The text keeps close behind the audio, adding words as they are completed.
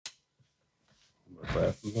my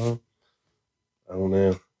glasses on. I don't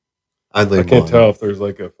know. I'd leave I can't mine. tell if there's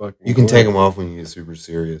like a fucking. You can take them off when you get super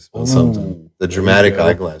serious about something. The there you dramatic go.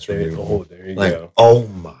 eyeglass removal. There you Like, go. oh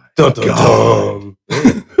my Dun, dun, god!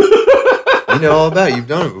 dun. You know all about it. You've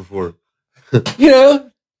done it before. You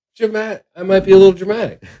know, dramatic. I might be a little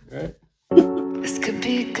dramatic, right? This could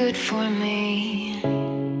be good for me.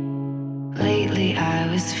 Lately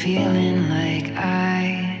I was feeling like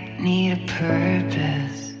I need a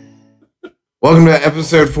purpose. Welcome to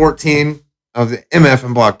episode 14 of the MF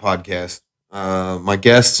and Block podcast. My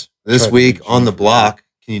guest this week on the block.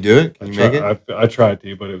 Can you do it? Can you make it? I tried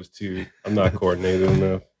to, but it was too. I'm not coordinated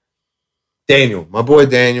enough. Daniel, my boy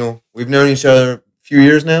Daniel. We've known each other a few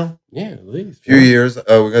years now. Yeah, at least. A few years. We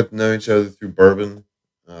got to know each other through bourbon,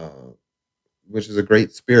 which is a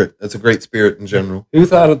great spirit. That's a great spirit in general. Who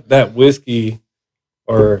thought of that whiskey,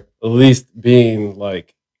 or at least being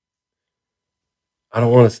like, I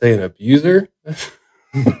don't want to say an abuser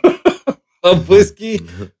of whiskey,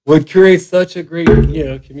 would create such a great,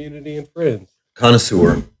 community and friends.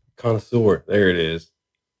 Connoisseur. There it is.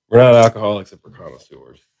 We're not alcoholics if we're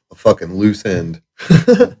connoisseurs. A fucking loose end.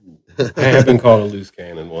 I have been called a loose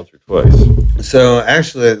cannon once or twice. So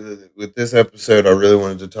actually, with this episode, I really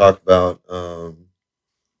wanted to talk about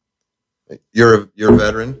you're a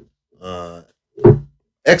veteran,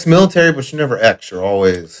 ex-military, but you're never ex. You're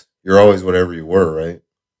always whatever you were, right?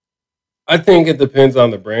 I think it depends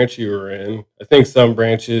on the branch you were in. I think some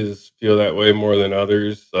branches feel that way more than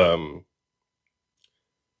others.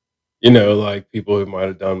 Like people who might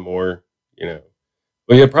have done more.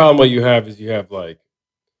 But the problem what you have is you're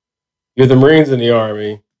the Marines and the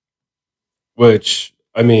Army, which,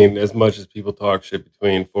 I mean, as much as people talk shit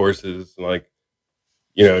between forces and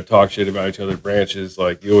talk shit about each other's branches,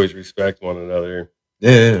 like you always respect one another.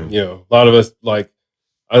 Yeah. A lot of us, I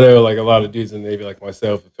know a lot of dudes in the Navy like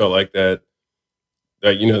myself, it felt like that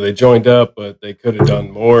they joined up, but they could have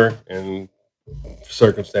done more and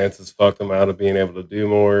circumstances fucked them out of being able to do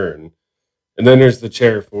more. And then there's the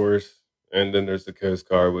chair force. And then there's the Coast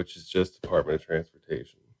Guard, which is just Department of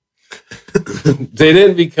Transportation. They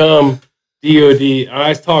didn't become DOD.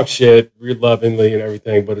 I talk shit real lovingly and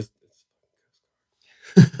everything, but it's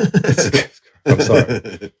I'm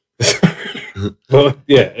sorry. Well,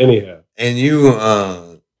 yeah, anyhow. And you,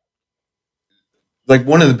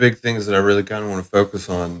 one of the big things that I really kind of want to focus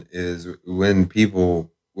on is when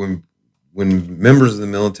members of the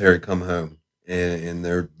military come home and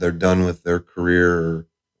they're done with their career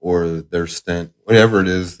or their stint, whatever it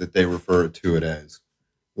is that they refer to it as,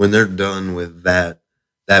 when they're done with that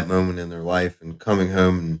moment in their life and coming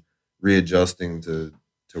home and readjusting to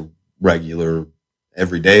regular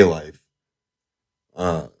everyday life,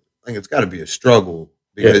 I think it's got to be a struggle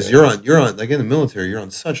because you're on like in the military, you're on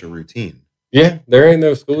such a routine. Yeah, there ain't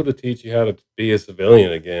no school to teach you how to be a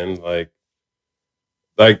civilian again. Like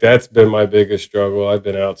that's been my biggest struggle. I've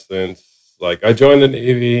been out since I joined the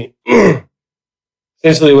Navy.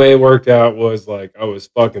 Essentially, the way it worked out was I was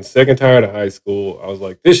fucking sick and tired of high school. I was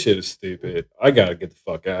like, this shit is stupid. I gotta get the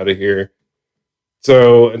fuck out of here.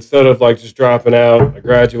 So instead of just dropping out, I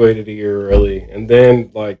graduated a year early. And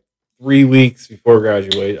then 3 weeks before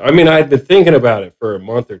graduation, I mean, I had been thinking about it for a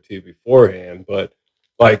month or two beforehand, but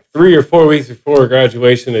 3 or 4 weeks before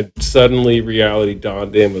graduation, it suddenly reality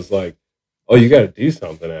dawned in, was oh, you got to do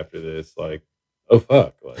something after this. Oh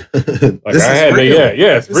fuck! This is real.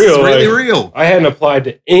 It's this real. Is really real. I hadn't applied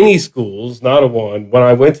to any schools, not a one. When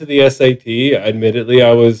I went to the SAT, admittedly,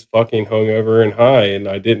 I was fucking hungover and high, and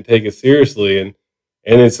I didn't take it seriously. And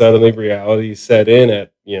then suddenly reality set in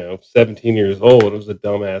at 17 years old. I was a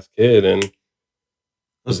dumbass kid, and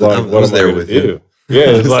what am I going to do? Yeah,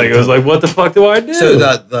 it was like, what the fuck do I do?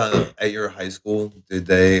 So at your high school, did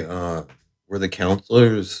they were the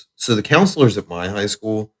counselors? So the counselors at my high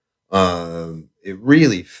school, it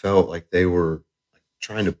really felt like they were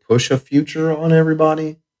trying to push a future on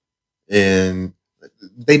everybody, and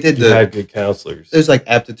they did. You had good counselors. There's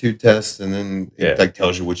aptitude tests, and then it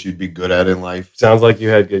tells you what you'd be good at in life. Sounds like you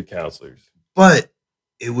had good counselors, but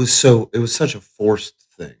it was such a forced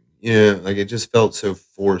thing. It just felt so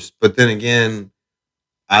forced. But then again,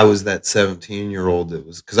 I was that 17-year-old that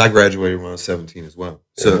was, because I graduated when I was 17 as well.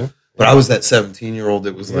 So, but I was that 17-year-old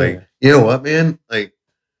that was you know what, man,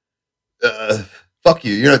 fuck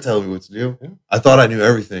you. You're not telling me what to do. Yeah. I thought I knew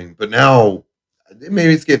everything, but now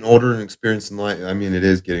maybe it's getting older and experience in life. I mean, it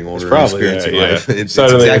is getting older and experience in life. It's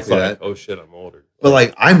exactly that. Oh shit, I'm older.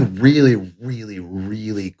 But I'm really, really,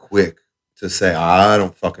 really quick to say I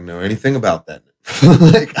don't fucking know anything about that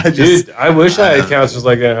Like Dude, I wish I had counselors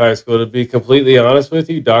like that in high school. To be completely honest with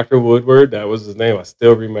you, Dr. Woodward, that was his name. I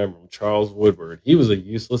still remember him, Charles Woodward. He was a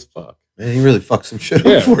useless fuck. Man, he really fucked some shit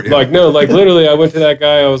Yeah, up for you. like no, like literally, I went to that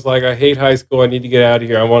guy. I was like, I hate high school. I need to get out of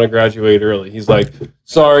here. I want to graduate early. He's like,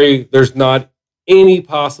 sorry, there's not any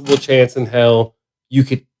possible chance in hell you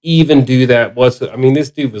could even do that. I mean, this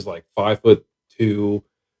dude was like 5'2",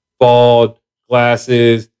 bald,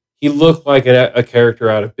 glasses. He looked like a character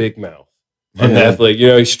out of Big Mouth on Netflix. You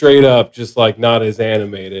know, he's straight up just like not as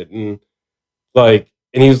animated and and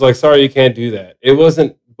he was like, sorry, you can't do that. It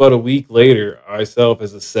wasn't but a week later, myself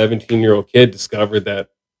as a 17-year-old kid discovered that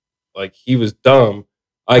like he was dumb.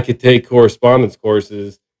 I could take correspondence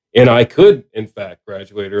courses and I could, in fact,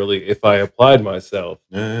 graduate early if I applied myself.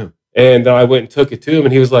 Yeah. And I went and took it to him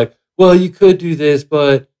and he was like, well, you could do this,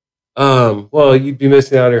 but well, you'd be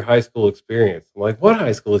missing out on your high school experience. I'm like, what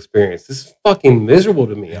high school experience? This is fucking miserable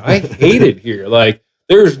to me. I hate it here. Like,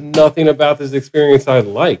 there's nothing about this experience I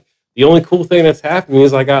like. The only cool thing that's happened to me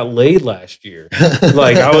is I got laid last year.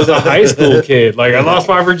 Like, I was a high school kid. Like, I lost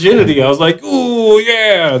my virginity. I was like, ooh,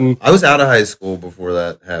 yeah. And I was out of high school before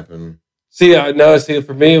that happened. see,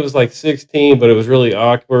 for me, it was like 16, but it was really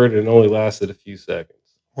awkward and only lasted a few seconds.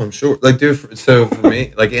 Well, I'm sure. Like, dude, so for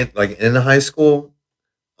me, in high school,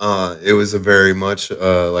 it was a very much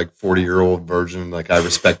like 40-year-old virgin. Like, I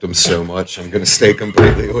respect them so much. I'm gonna stay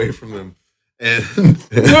completely away from them. And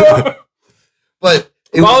but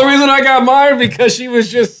the only reason I got mine because she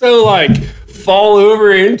was just so like fall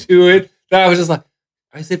over into it that I was just like,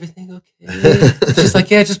 is everything okay? She's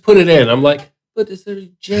like, yeah, just put it in. I'm like, but is there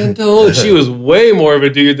gentle? And she was way more of a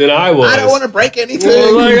dude than I was. I don't want to break anything.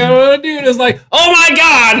 Like, I don't want to do it. It's like, oh my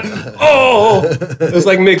God. Oh. It was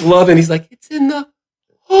like McLovin. He's like, it's in the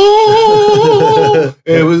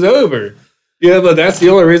it was over. Yeah, but that's the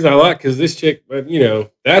only reason I like because this chick, but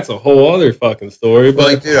that's a whole other fucking story. But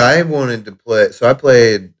like, dude, I wanted to play. So I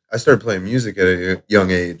started playing music at a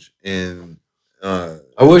young age, and I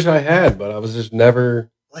wish I had, but I was just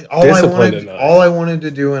never like all I wanted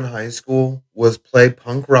to do in high school was play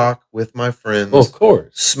punk rock with my friends. Well, of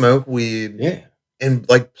course, smoke weed, yeah, and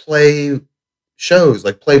like play shows,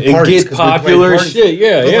 like play and parties, get popular shit.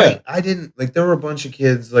 Yeah, but, yeah. Like, I didn't like. There were a bunch of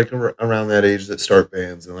kids like around that age that start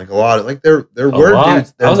bands, and like a lot of like there were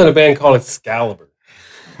dudes. I was in a band called Excalibur.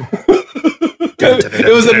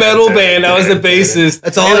 It was a metal band. I was the bassist.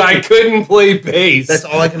 That's all. And I couldn't play bass. That's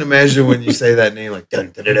all I can imagine when you say that name, like.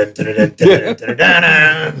 But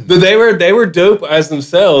they were dope as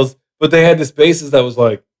themselves, but they had this bassist that was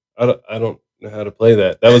like, I don't know how to play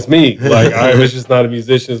that. That was me. Like I was just not a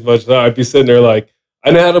musician as much as I'd be sitting there like, I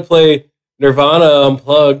know how to play Nirvana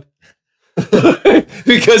Unplugged.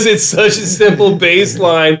 Because it's such a simple bass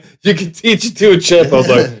line, you can teach it to a chimp. I was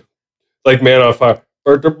like Man on Fire.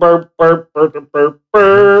 It's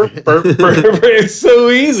so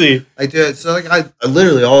easy. I did. So like I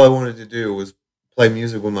literally all I wanted to do was play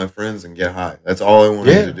music with my friends and get high. That's all I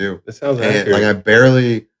wanted to do. That sounds accurate. Like I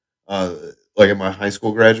barely like at my high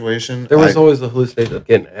school graduation. There was always the hallucination of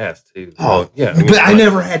getting asked too. Oh yeah. But I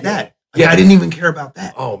never had that. Like, I didn't even care about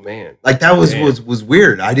that. Oh man. Like that was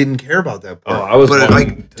weird. I didn't care about that part. Oh, I was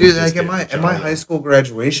dude, like at my high school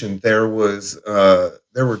graduation there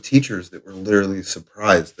were teachers that were literally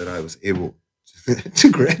surprised that I was able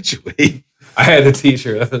to graduate. I had a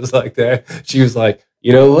teacher that was like that. She was like,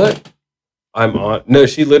 you know what? I'm on. No,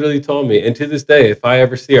 she literally told me, and to this day, if I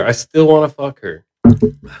ever see her, I still want to fuck her.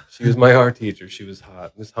 She was my art teacher. She was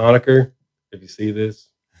hot. Miss Honecker, if you see this,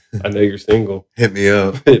 I know you're single. Hit me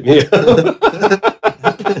up. Hit me up.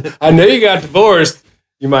 I know you got divorced.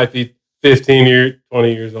 You might be 20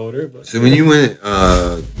 years older. But so when you went,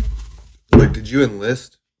 like, did you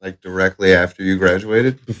enlist like directly after you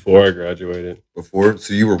graduated? Before I graduated. Before,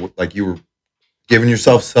 so you were giving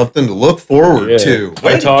yourself something to look forward to.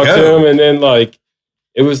 I talked to him, and then like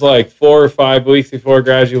it was like 4 or 5 weeks before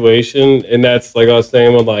graduation, and that's like I was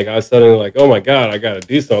saying, when like I was suddenly like, oh my God, I got to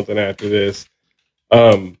do something after this.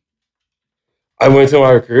 I went to my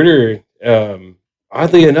recruiter.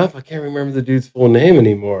 Oddly enough, I can't remember the dude's full name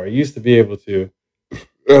anymore. I used to be able to,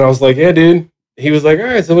 and I was like, yeah, dude. He was like, all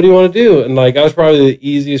right, so what do you want to do? And like I was probably the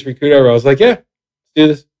easiest recruiter ever. I was like, yeah, let's do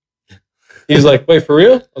this. He was like, wait, for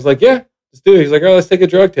real? I was like, yeah. Let's do it. He's like, all right, let's take a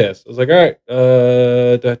drug test. I was like, all right,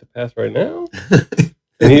 do I have to pass right now?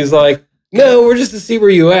 And he's like, no, we're just to see where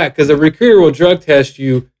you at. Because a recruiter will drug test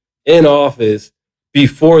you in office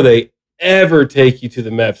before they ever take you to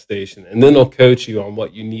the meth station. And then they'll coach you on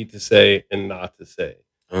what you need to say and not to say.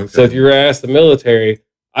 Okay. So if you're asked the military,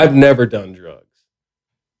 I've never done drugs.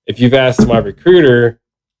 If you've asked my recruiter,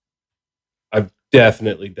 I've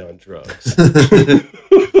definitely done drugs. It's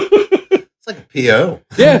like a PO.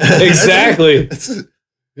 Yeah, exactly.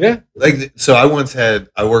 Yeah. Like, so I worked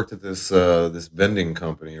at this this vending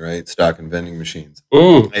company, right? Stock and vending machines.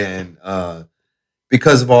 And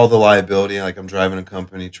because of all the liability, like I'm driving a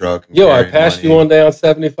company truck and I passed you one day on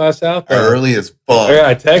 75 southbound. Early as fuck. Yeah,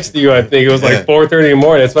 I texted you, I think it was like 4:30 in the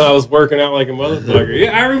morning. That's when I was working out like a motherfucker.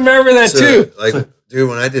 Yeah, I remember that too. Like, dude,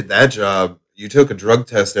 when I did that job, you took a drug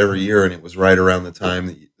test every year, and it was right around the time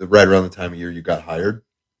of year you got hired.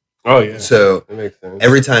 Oh yeah. So that makes sense.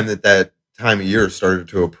 Every time that time of year started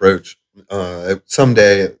to approach,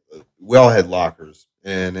 someday we all had lockers,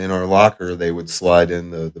 and in our locker they would slide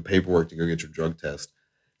in the paperwork to go get your drug test.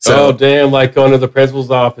 So, damn, like going to the principal's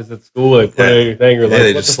office at school and put anything, or like,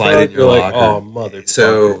 they just slide it in your locker. Like, oh, mother.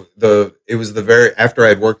 So it was after I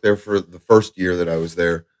had worked there for the first year that I was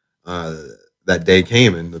there, that day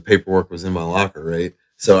came and the paperwork was in my locker, right?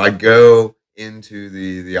 So I go into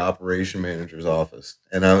the operation manager's office,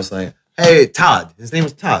 and I was like, "Hey, Todd." His name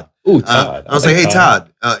was Todd. Ooh, Todd. I was like, "Hey,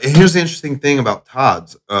 Todd. Here's the interesting thing about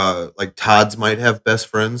Todds. Like Todds might have best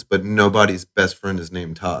friends, but nobody's best friend is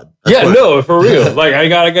named Todd." For real. Like I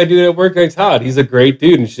gotta do that work like Todd. He's a great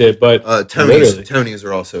dude and shit. But Tonys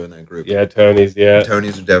are also in that group. Yeah, Tonys. Yeah,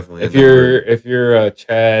 Tonys are definitely. If you're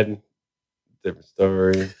Chad, different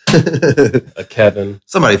story. A Kevin.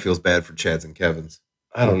 Somebody feels bad for Chads and Kevins.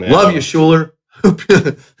 I don't know. Love you, Schuler.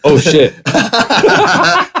 Oh shit.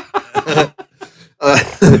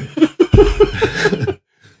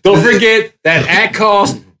 Don't forget that at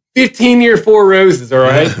cost 15-year 4 roses, all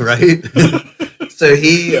right? Right. So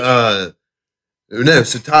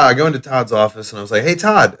Todd, I go into Todd's office and I was like, "Hey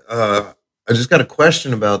Todd, I just got a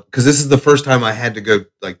question about," because this is the first time I had to go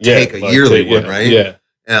take a yearly one, right? Yeah.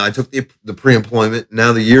 And I took the pre-employment.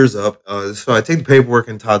 Now the year's up, so I take the paperwork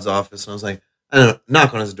in Todd's office and I was like, I don't know,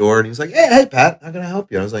 knock on his door, and he was like, "Hey Pat, how can I help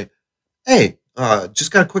you?" I was like, "Hey, just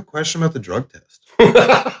got a quick question about the drug test."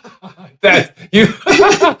 That's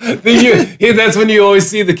when you always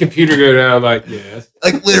see the computer go down. Like, yes.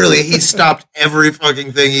 Like literally, he stopped every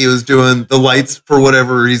fucking thing he was doing. The lights, for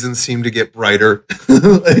whatever reason, seemed to get brighter.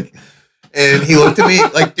 And he looked at me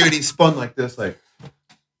like, dude, he spun like this, like,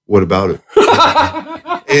 "What about it?"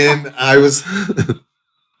 And I was.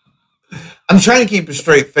 I'm trying to keep a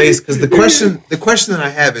straight face because the question that I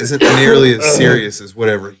have isn't nearly as serious as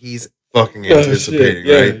whatever he's fucking anticipating,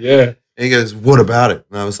 right? Yeah. And he goes, "What about it?"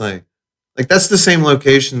 And I was like, that's the same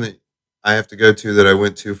location that I have to go to that I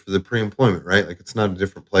went to for the pre-employment, right? Like, it's not a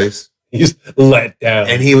different place. He's let down.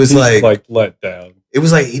 And he was like let down. It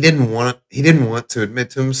was like he didn't want to admit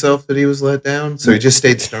to himself that he was let down. So he just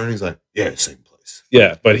stayed stern. He's like, "Yeah, same place."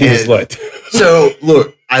 Yeah, but he was let down. So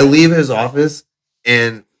look, I leave his office,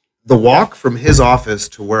 and the walk from his office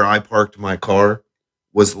to where I parked my car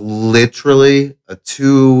was literally a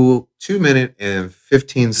 2-minute and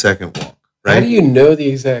 15-second walk. Right? How do you know the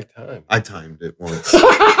exact time? I timed it once.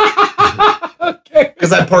 Okay.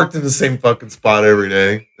 Because I parked in the same fucking spot every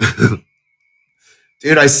day.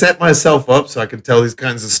 Dude, I set myself up so I can tell these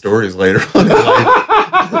kinds of stories later on in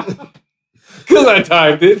life. Because I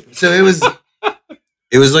timed it. So it was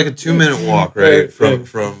like a 2-minute walk, right,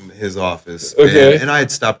 from his office. Okay. And I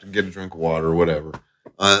had stopped to get a drink of water or whatever.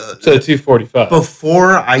 So 2:45.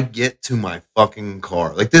 Before I get to my fucking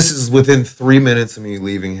car, like this is within 3 minutes of me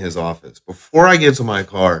leaving his office. Before I get to my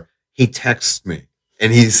car, he texts me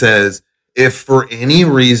and he says, "If for any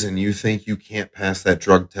reason you think you can't pass that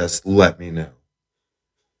drug test, let me know."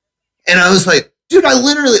 And I was like, dude, I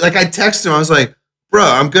texted him. I was like, "Bro,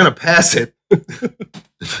 I'm going to pass it.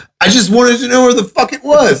 I just wanted to know where the fuck it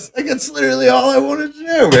was." Like, that's literally all I wanted to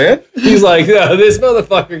know, man. He's like, "No, this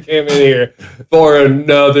motherfucker came in here for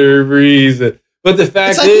another reason." But the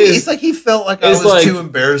fact is, it's like he felt like I was too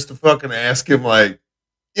embarrassed to fucking ask him, like,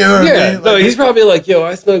 you know what I mean? No, he's probably like, "Yo,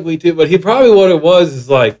 I smoke weed too." But what it was is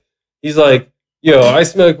like, he's like, "Yo, I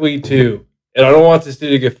smoke weed too, and I don't want this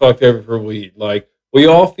dude to get fucked over for weed." Like, we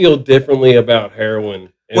all feel differently about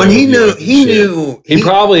heroin. When he knew, he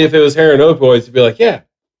probably, if it was heroin opioids, he'd be like, "Yeah,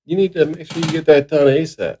 you need to make sure you get that done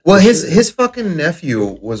ASAP." Well, his fucking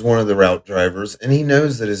nephew was one of the route drivers, and he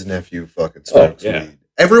knows that his nephew fucking smokes weed.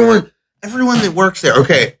 Everyone that works there.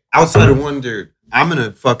 Okay, outside of one dude, I'm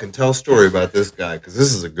gonna fucking tell a story about this guy because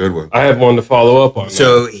this is a good one. I have one to follow up on.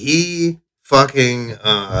 So he fucking.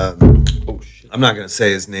 I'm not gonna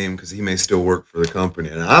say his name because he may still work for the company,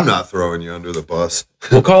 and I'm not throwing you under the bus.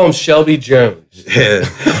 We'll call him Shelby Jones. Yeah.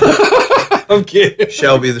 I'm kidding.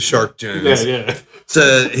 Shelby the Shark Jones. Yeah.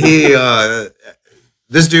 So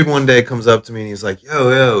this dude one day comes up to me and he's like,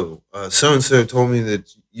 yo, so-and-so told me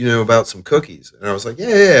that you know about some cookies. And I was like,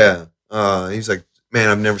 yeah. He's like, "Man,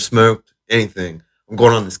 I've never smoked anything. I'm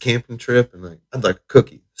going on this camping trip and I'd like a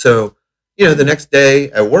cookie." So, the next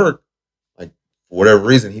day at work, like for whatever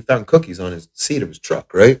reason, he found cookies on his seat of his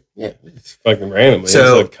truck, right? Yeah, it's fucking randomly.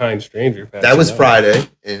 So it's a kind stranger. That was Friday,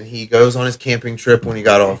 and he goes on his camping trip when he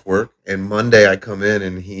got off work. And Monday, I come in,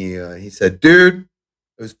 and he said, "Dude,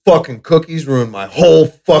 those fucking cookies ruined my whole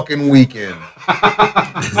fucking weekend."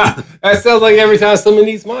 That sounds like every time someone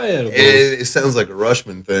eats my edibles. It sounds like a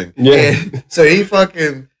Rushman thing. Yeah. And so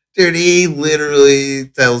he literally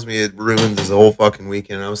tells me it ruins his whole fucking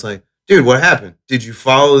weekend. And I was like, dude, what happened? Did you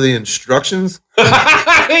follow the instructions?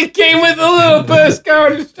 It came with a little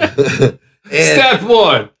postcard. Step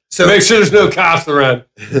 1. So make sure there's no cops around.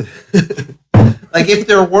 Like, if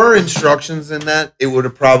there were instructions in that, it would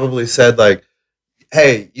have probably said, like,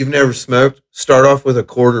 hey, you've never smoked? Start off with a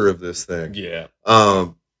quarter of this thing. Yeah.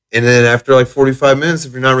 And then after like 45 minutes,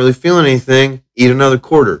 if you're not really feeling anything, eat another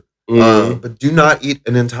quarter. But do not eat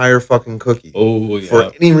an entire fucking cookie. Oh, yeah.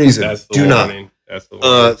 For any reason. That's the do warning. not. That's the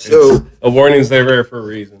warning. So a warning's there for a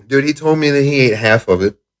reason. Dude, he told me that he ate half of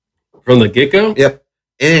it. From the get-go? Yep.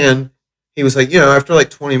 And he was like, after like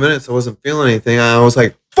 20 minutes, I wasn't feeling anything. I was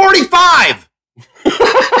like, 45!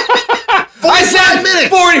 I said minutes!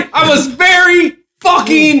 40! I was very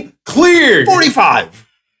fucking clear! 45!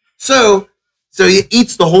 So he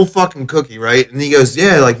eats the whole fucking cookie, right? And he goes,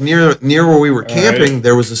 yeah, like near where we were camping,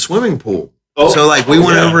 there was a swimming pool. Oh, so like we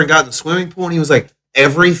went over and got in the swimming pool, and he was like,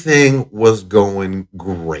 everything was going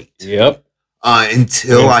great. Yep.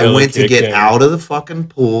 Until I went to get out of the fucking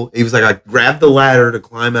pool. He was like, I grabbed the ladder to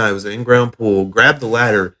climb out. It was an in-ground pool. Grabbed the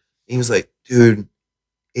ladder. He was like, dude,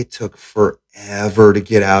 it took forever to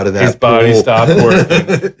get out of that His body stopped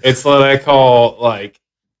working. It's what I call, like,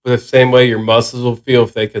 the same way your muscles will feel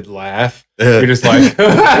if they could laugh. You're just like,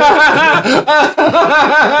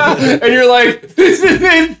 and you're like, this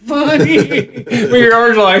isn't funny. But your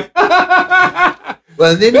arms are like,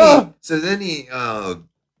 well,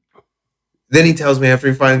 then he tells me after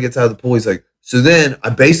he finally gets out of the pool, he's like, so then I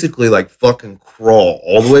basically like fucking crawl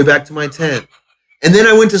all the way back to my tent. And then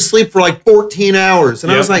I went to sleep for like 14 hours.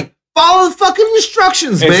 And I was like, follow the fucking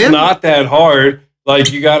instructions, man. It's not that hard.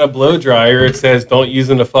 Like, you got a blow dryer. It says don't use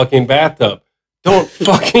it in the fucking bathtub. Don't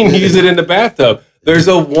fucking use it in the bathtub. There's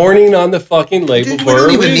a warning on the fucking label. Dude, we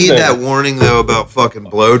don't even need that warning though about fucking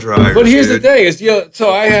blow dryers. But here's the thing: is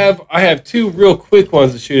so I have two real quick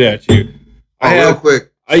ones to shoot at you. Real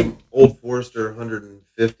quick. Old Forester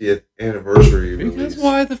 150th anniversary. Because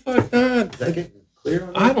why the fuck not? Is that getting clear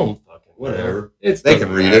on that? I don't fucking whatever. They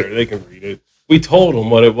can read it. They can read it. We told them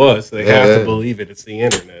what it was, so they have to believe it. It's the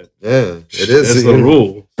internet. Yeah, it is. That's the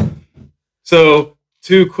rule. So,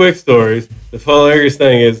 two quick stories. The hilarious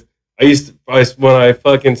thing is, when I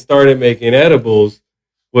fucking started making edibles,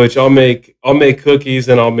 which I'll make cookies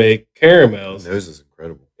and I'll make caramels. Those is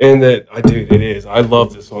incredible. And it is. I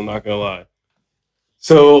love this one, I'm not gonna lie.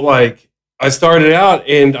 So, like, I started out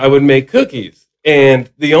and I would make cookies. And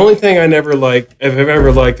the only thing I've ever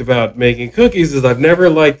liked about making cookies is I've never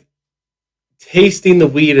liked tasting the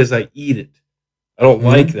weed as I eat it. I don't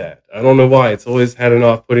like that. I don't know why. It's always had an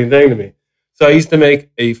off-putting thing to me. So I used to make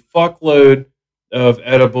a fuckload of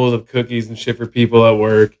edibles, of cookies and shit for people at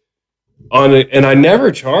work on it, and I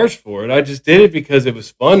never charged for it. I just did it because it was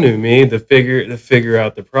fun to me to figure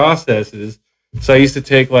out the processes. So I used to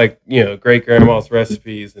take great grandma's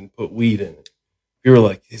recipes and put weed in it. People were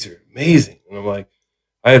like, these are amazing. And I'm like,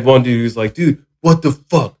 I had one dude who's like, dude, what the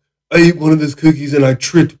fuck? I ate one of those cookies and I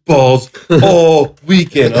tripped balls all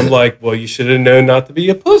weekend. I'm like, well, you should have known not to be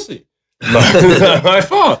a pussy. My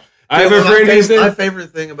fault. I have a friend who said, my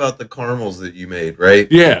favorite thing about the caramels that you made, right?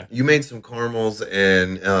 Yeah. You made some caramels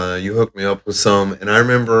and you hooked me up with some. And I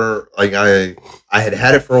remember like I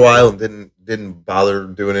had it for a while and didn't bother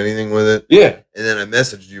doing anything with it. Yeah. And then I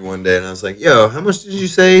messaged you one day and I was like, yo, how much did you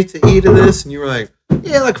say to eat of this? And you were like,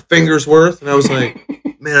 yeah, like a finger's worth. And I was like,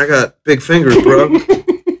 man, I got big fingers, bro.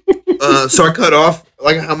 So I cut off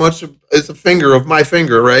like how much it's a finger of my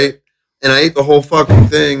finger, right? And I ate the whole fucking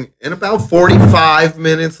thing. And about 45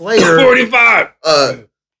 minutes later, 45.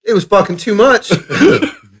 It was fucking too much.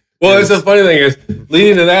 Well, it's the funny thing is,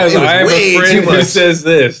 leading to that, I have a friend who says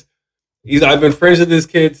this. I've been friends with this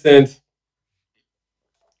kid since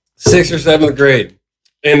 6th or 7th grade,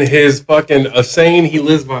 and his fucking a saying he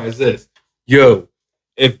lives by is this: "Yo,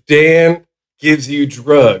 if Dan gives you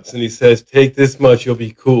drugs and he says take this much, you'll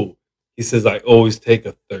be cool," he says, "I always take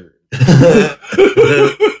a third."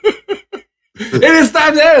 And it's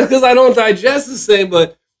not that because I don't digest the same,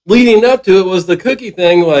 but leading up to it was the cookie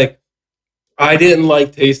thing. Like, I didn't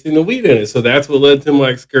like tasting the weed in it, so that's what led to my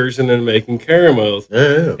excursion in making caramels.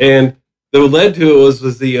 Yeah. And what led to it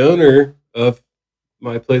was the owner of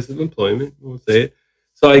my place of employment. I won't say it.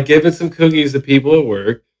 So I given some cookies to people at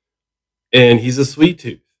work. and he's a sweet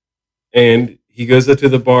tooth. And he goes up to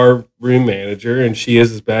the bar room manager, and she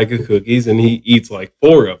has his bag of cookies, and he eats like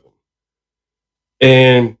 4 of them.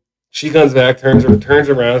 And she comes back, turns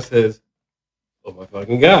around, and says, "Oh my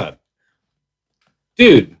fucking god,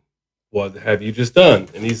 dude, what have you just done?"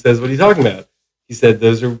 And he says, "What are you talking about?" He said,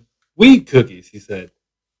 "Those are weed cookies." He said,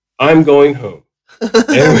 "I'm going home."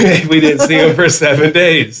 And we didn't see him for 7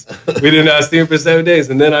 days. We did not see him for 7 days.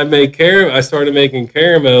 And then I started making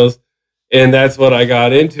caramels, and that's what I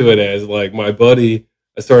got into it as. Like my buddy,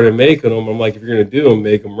 I started making them. I'm like, if you're gonna do them,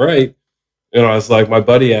 make them right. And I was like, my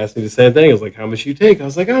buddy asked me the same thing. I was like, how much you take? I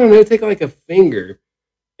was like, I don't know, take like a finger.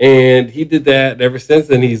 And he did that. And ever since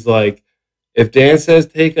then, he's like, if Dan says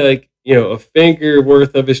take like, a finger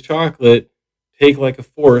worth of his chocolate, take like a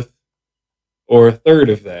fourth or a third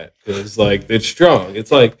of that, because like it's strong.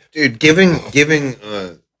 It's like, dude, giving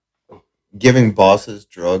bosses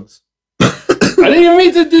drugs. I didn't even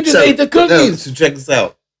mean to do just eat the cookies. No, so check this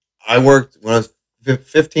out. I worked when I was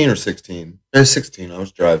 15 or 16. No, 16. I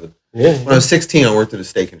was driving. Yeah. When I was 16, I worked at a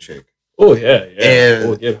Steak and Shake. Oh yeah.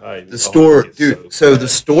 And get high. The store, dude. So the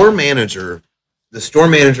store manager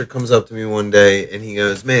comes up to me one day and he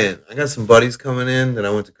goes, "Man, I got some buddies coming in that I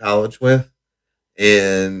went to college with,"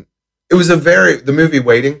 and it was the movie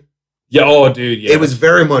Waiting. Yeah. Oh, dude. Yeah. It was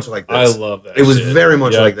very much like this. I love that. It was very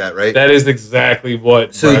much like that, right? That is exactly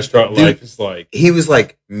what restaurant life is like. He was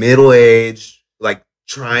like middle aged, like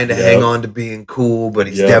trying to hang on to being cool, but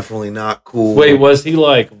he's definitely not cool. Wait, was he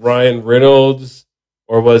like Ryan Reynolds,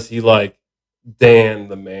 or was he like Dan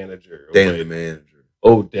the manager? Dan the manager.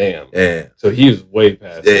 Oh damn. Yeah. So he was way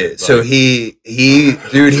past. Yeah. So he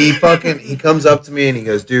comes up to me and he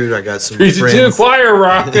goes, "Dude, I got some friends." To choir,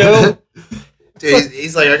 Rocco. Dude,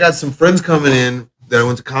 he's like, "I got some friends coming in that I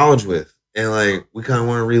went to college with, and like we kind of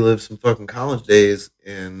want to relive some fucking college days."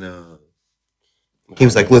 And he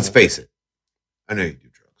was like, "Let's face it, I know you do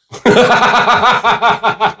drugs."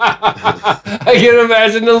 I can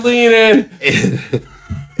imagine the lean in.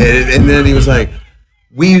 And then he was like,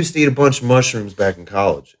 "We used to eat a bunch of mushrooms back in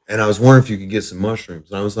college, and I was wondering if you could get some mushrooms."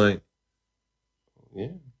 And I was like, "Yeah,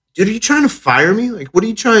 dude, are you trying to fire me? Like, what are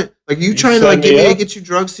you trying? Like, are you trying to like get you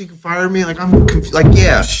drugs so you can fire me? Like, I'm confused. Like,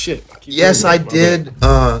 yeah, shit. Yes, I did.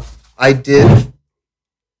 I did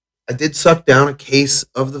suck down a case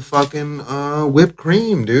of the fucking whipped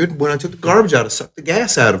cream, dude. When I took the garbage out, I sucked the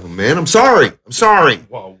gas out of them, man. I'm sorry.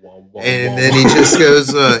 Wow, and then he just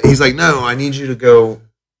goes, he's like, "No, I need you to go,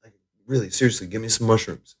 like, really, seriously, give me some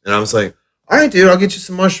mushrooms." And I was like, "All right, dude, I'll get you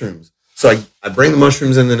some mushrooms." So I bring the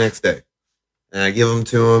mushrooms in the next day, and I give them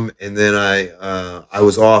to him, and then I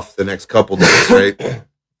was off the next couple days, right?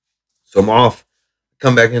 So I'm off,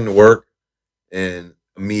 come back into work, and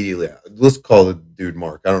immediately, let's call the dude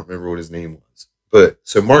Mark. I don't remember what his name was, but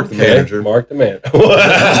so Mark the manager. Mark the manager.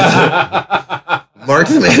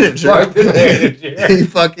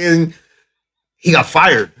 He got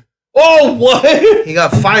fired. Oh, what? He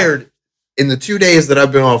got fired in the 2 days that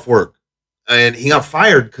I've been off work, and he got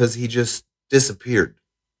fired because he just disappeared.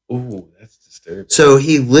 Ooh, that's disturbing. So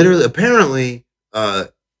he literally, apparently,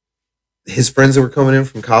 his friends that were coming in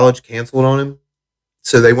from college canceled on him.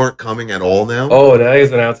 So they weren't coming at all now. Oh, now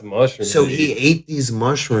he's an ounce of mushrooms. So he ate these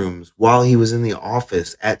mushrooms while he was in the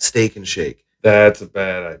office at Steak and Shake. That's a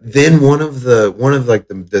bad idea. Then one of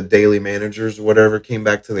the daily managers or whatever came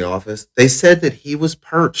back to the office. They said that he was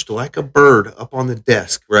perched like a bird up on the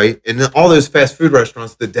desk, right? And all those fast food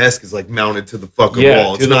restaurants, the desk is like mounted to the fucking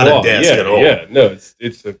wall. It's not a desk at all. Yeah, no,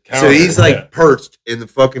 it's a counter. So he's like perched, and the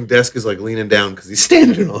fucking desk is like leaning down because he's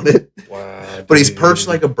standing on it. Wow. But he's perched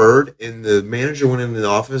like a bird, and the manager went into the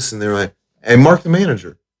office, and they're like, "Hey, Mark the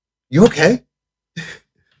manager, you okay?"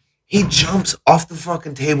 He jumps off the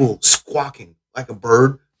fucking table, squawking like a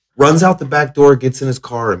bird, runs out the back door, gets in his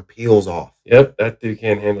car, and peels off. Yep, that dude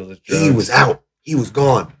can't handle his drugs. He was out. He was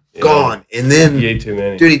gone. Gone. And then, he ate too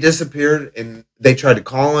many. Dude, he disappeared, and they tried to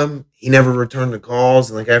call him. He never returned the calls,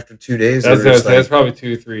 and like after 2 days, that's probably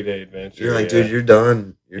 2-3 day adventure. You're like, dude, you're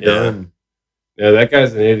done. You're done. Yeah, that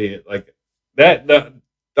guy's an idiot. Like that.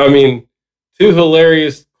 I mean, 2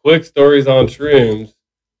 hilarious quick stories on shrooms.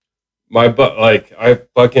 I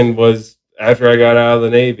fucking was, after I got out of the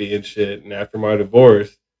Navy and shit, and after my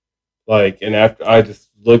divorce, and after I just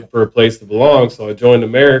looked for a place to belong, so I joined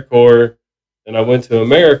AmeriCorps, and I went to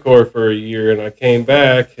AmeriCorps for a year, and I came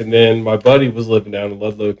back, and then my buddy was living down in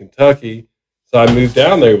Ludlow, Kentucky, so I moved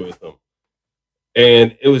down there with him,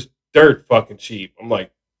 and it was dirt fucking cheap. I'm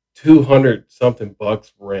like, 200 something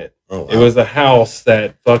bucks rent. Oh, wow. It was a house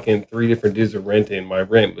that fucking 3 different dudes were renting. My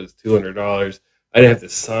rent was $200. I didn't have to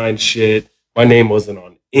sign shit. My name wasn't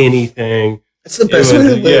on anything. That's the best way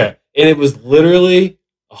to live. Yeah. And it was literally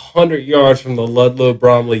 100 yards from the Ludlow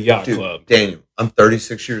Bromley Yacht Dude, Club. Daniel, I'm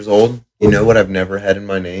 36 years old. You know what I've never had in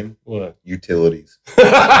my name? What? Utilities.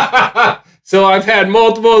 So I've had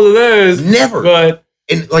multiple of those. Never. But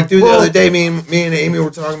and like, dude, the other day, me and Amy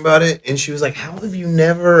were talking about it, and she was like, "How have you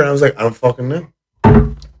never?" And I was like, "I don't fucking know."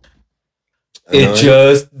 It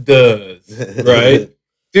just does, right?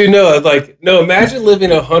 Dude, no, imagine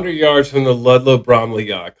living 100 yards from the Ludlow Bromley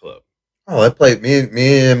Yacht Club. Oh, I played.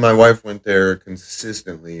 Me and my wife went there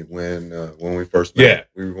consistently when we first met. Yeah.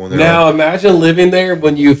 We were going there. Now imagine living there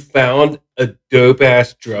when you found a dope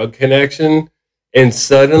ass drug connection, and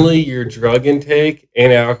suddenly your drug intake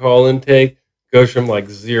and alcohol intake goes from like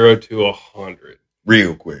 0 to 100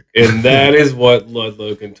 real quick. And that is what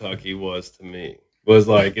Ludlow, Kentucky was to me. Was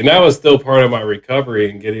like, and that was still part of my recovery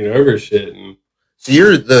and getting over shit. And so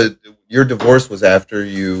your divorce was after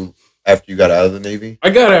you got out of the Navy?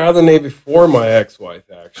 I got out of the Navy for my ex-wife,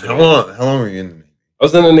 actually. How long were you in the Navy? I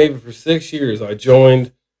was in the Navy for 6 years. I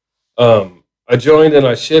joined and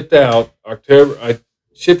I shipped out October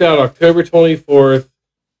 24th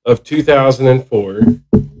of 2004.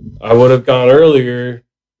 I would have gone earlier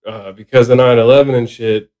because of 9/11 and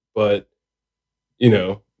shit, but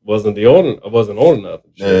I wasn't old enough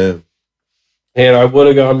and shit. And I would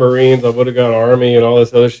have gone Marines, I would have gone Army and all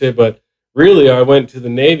this other shit, but really I went to the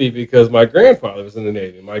Navy because my grandfather was in the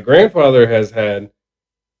Navy. My grandfather has had,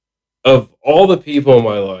 of all the people in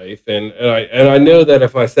my life, and I know that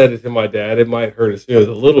if I said it to my dad, it might hurt his feelings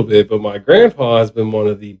a little bit, but my grandpa has been one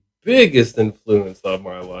of the biggest influence of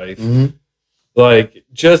my life. Mm-hmm. Like,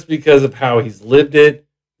 just because of how he's lived it,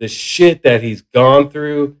 the shit that he's gone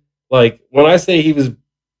through. Like, when I say he was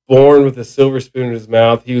born with a silver spoon in his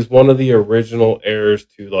mouth, he was one of the original heirs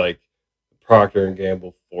to like Procter and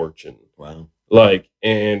Gamble fortune. Wow. Like,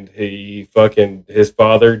 and his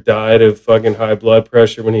father died of fucking high blood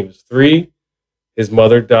pressure when he was 3. His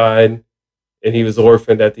mother died, and he was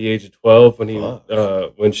orphaned at the age of 12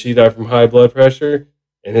 when she died from high blood pressure.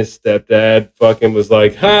 And his stepdad fucking was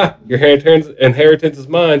like, "Ha, your inheritance is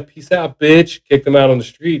mine. Peace out, bitch." Kicked him out on the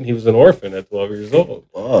street, and he was an orphan at 12 years old.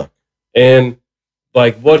 Fuck. And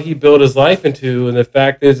like what he built his life into, and the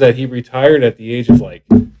fact is that he retired at the age of like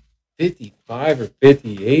 55 or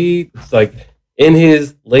 58. It's like in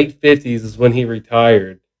his late 50s is when he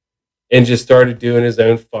retired and just started doing his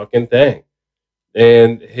own fucking thing.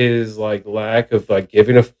 And his like lack of like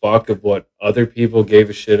giving a fuck of what other people gave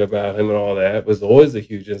a shit about him and all that was always a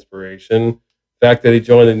huge inspiration. The fact that he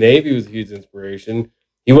joined the Navy was a huge inspiration.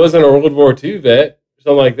 He wasn't a World War II vet or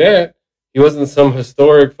something like that. He wasn't some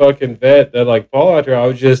historic fucking vet that like Paul out there. I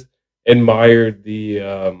was just admired the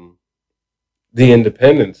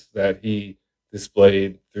independence that he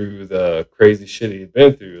displayed through the crazy shit he had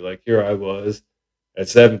been through. Like, here I was at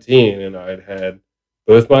 17, and I'd had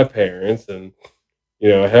both my parents, and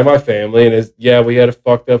I had my family, and we had a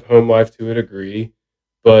fucked up home life to a degree.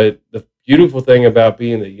 But the beautiful thing about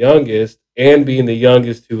being the youngest, and being the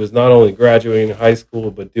youngest who was not only graduating high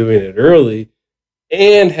school but doing it early,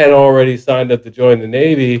 and had already signed up to join the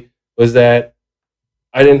Navy, was that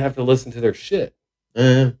I didn't have to listen to their shit.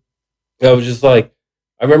 Mm-hmm. I was just like,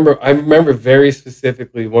 I remember very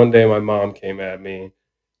specifically one day my mom came at me,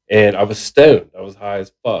 and I was stoned. I was high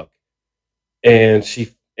as fuck, and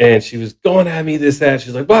she was going at me this, that.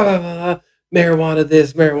 She's like, blah blah blah, blah, marijuana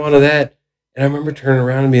this, marijuana that, and I remember turning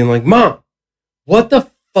around and being like, "Mom, what the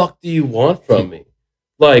fuck do you want from me?"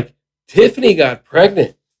 Like, Tiffany got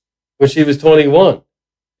pregnant when she was 21.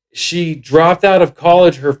 She dropped out of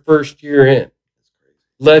college her first year in.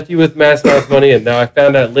 Left you with mass amounts of money, and now I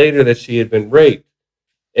found out later that she had been raped,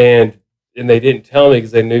 and they didn't tell me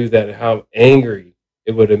because they knew that how angry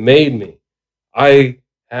it would have made me. I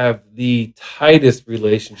have the tightest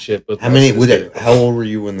relationship with my sister. How old were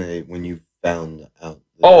you when you found out?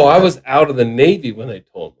 I was out of the Navy when they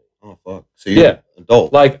told me. Oh fuck! So you're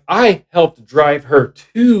adult. Like, I helped drive her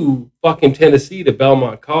to fucking Tennessee to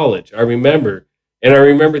Belmont College. I remember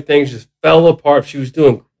things just fell apart. She was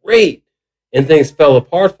doing great, and things fell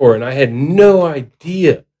apart for her, and I had no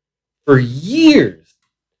idea for years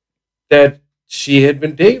that she had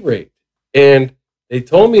been date raped. And they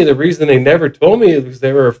told me the reason they never told me is because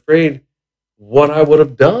they were afraid what I would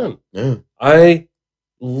have done. Yeah. I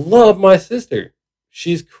love my sister.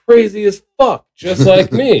 She's crazy as fuck, just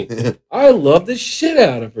like me. I love the shit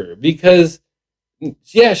out of her because,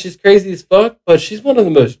 she's crazy as fuck, but she's one of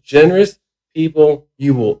the most generous people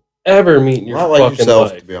you will ever meet in your fucking like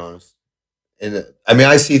yourself, life. To be honest. And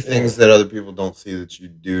I see things that other people don't see that you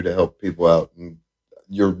do to help people out, and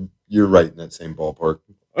you're right in that same ballpark.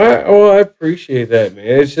 I appreciate that, man.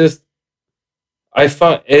 It's just, I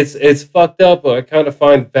find it's fucked up, but I kind of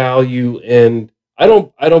find value in.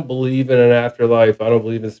 I don't believe in an afterlife. I don't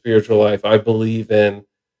believe in spiritual life. I believe in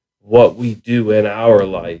what we do in our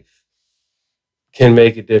life can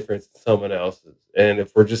make a difference in someone else's. And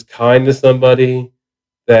if we're just kind to somebody,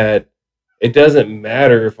 that it doesn't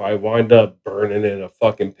matter if I wind up burning in a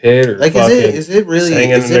fucking pit or Like, fucking singing is in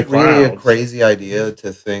the it really a clouds. crazy idea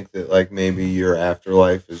to think that like maybe your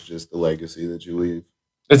afterlife is just the legacy that you leave?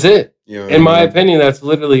 That's it. You know what I In my mean? opinion, that's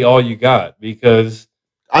literally all you got because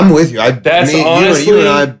I'm with you. that's honestly You and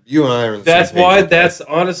I are on the same that's page why with that. that's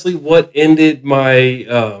honestly what ended my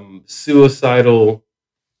suicidal,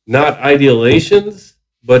 not ideations,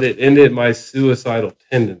 but it ended my suicidal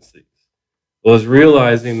tendencies. Was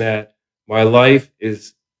realizing that my life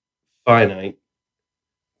is finite,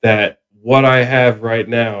 that what I have right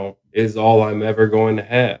now is all I'm ever going to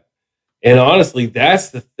have. And honestly, that's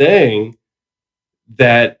the thing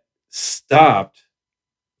that stopped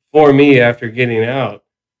for me after getting out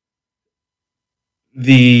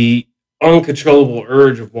the uncontrollable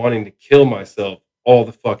urge of wanting to kill myself all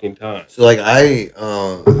the fucking time. So like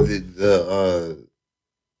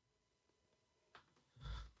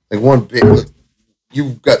like one big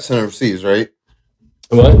you got sent overseas, right?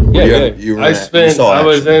 What? Or Yeah, you yeah. haven't you were I in, you spent. saw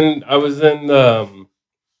action. I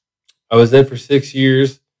was in for 6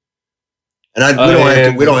 years. And we don't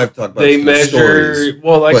And have to talk about they the stories, measure.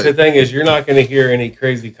 Well, like the but thing is, you're not going to hear any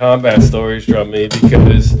crazy combat stories from me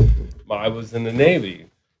because I was in the Navy.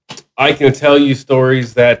 I can tell you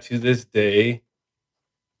stories that to this day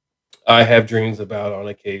I have dreams about on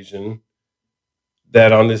occasion.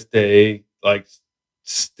 That on this day, like,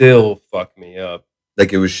 still fuck me up.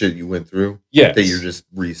 like it was shit you went through that you're Yes, just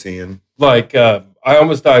re-seeing. like I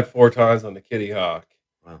almost died 4 times on the Kitty Hawk.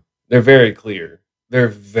 Wow. They're very clear. They're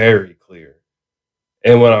very clear.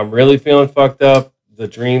 And when I'm really feeling fucked up, the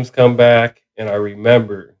dreams come back and I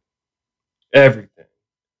remember everything.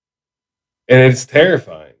 And it's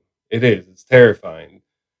terrifying. It is. It's terrifying.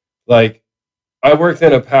 Like, I worked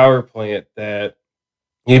in a power plant that,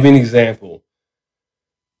 give you an example.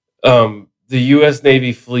 The U.S.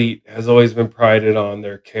 Navy fleet has always been prided on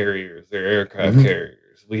their carriers, their aircraft Mhm.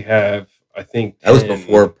 carriers. We have, I think, That was 10.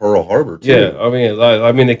 before Pearl Harbor Yeah, too.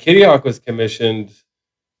 I mean, the Kitty Hawk was commissioned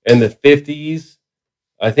in the 50s.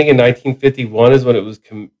 I think in 1951 is when it was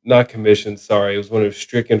not commissioned. Sorry, it was when it was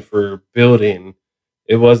stricken for building.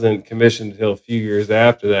 It wasn't commissioned until a few years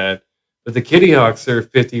after that. But the Kitty Hawk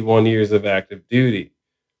served 51 years of active duty.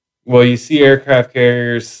 Well, you see aircraft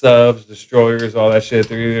carriers, subs, destroyers, all that shit.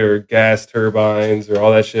 They're either gas turbines or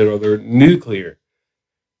all that shit, or they're nuclear.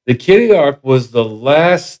 The Kitty Hawk was the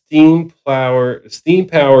last steam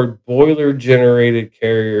powered boiler generated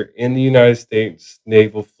carrier in the United States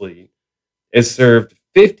Naval Fleet. It served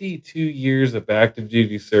 52 years of active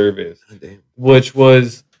duty service, God damn. which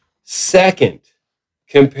was second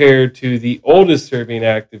compared to the oldest serving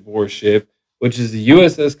active warship, which is the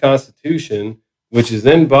USS Constitution, which is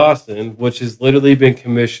in Boston, which has literally been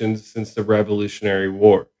commissioned since the Revolutionary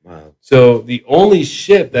War. Wow. So the only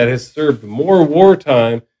ship that has served more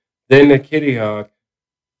wartime than the Kitty Hawk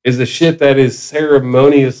is a ship that is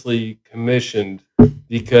ceremoniously commissioned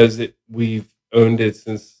because we've owned it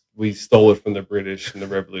since we stole it from the British in the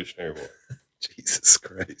Revolutionary War. Jesus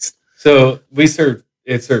Christ. So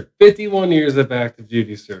it served 51 years of active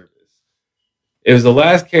duty service. It was the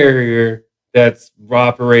last carrier that's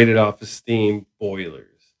operated off of steam boilers.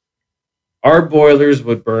 Our boilers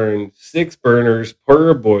would burn 6 burners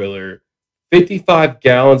per boiler, 55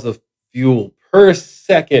 gallons of fuel per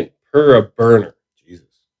second per a burner. Jesus.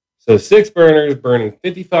 So 6 burners burning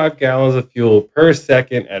 55 gallons of fuel per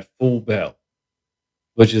second at full belt,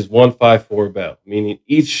 which is 154 belt, meaning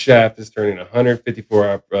each shaft is turning 154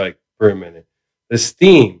 out per minute. The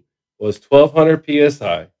steam was 1200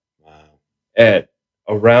 psi Wow. at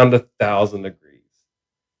around 1,000 degrees.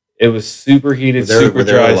 It was superheated, Were super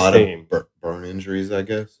there a dry lot of steam. burn injuries, I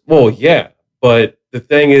guess? Well, yeah, but the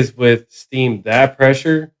thing is with steam, that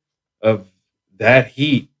pressure of that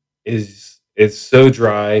heat it's so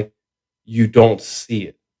dry you don't see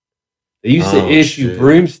it. They used to Oh issue shit.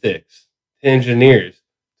 broomsticks to engineers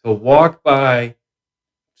to walk by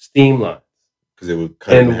steam lines Because it would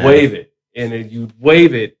cut it in and half. wave it, and then you'd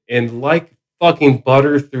wave it, and like fucking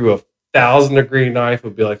butter through a 1,000 degree knife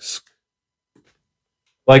would be like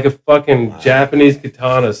a fucking Wow. Japanese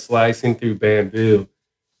katana slicing through bamboo.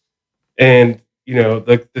 And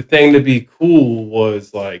the thing to be cool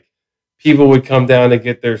was like people would come down to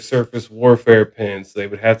get their surface warfare pins. They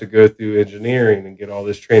would have to go through engineering and get all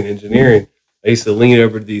this trained engineering. I used to lean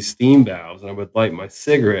over to these steam valves and I would light my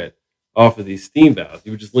cigarette off of these steam valves.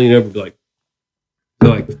 You would just lean over and be like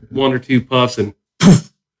 1 or 2 puffs and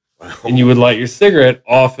poof, and you would light your cigarette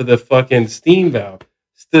off of the fucking steam valve.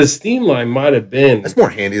 The steam line might have been, That's more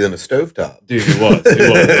handy than a stovetop. dude.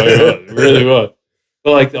 It really was.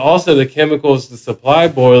 But like also the chemicals to supply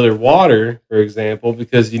boiler water, for example,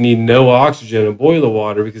 because you need no oxygen in boiler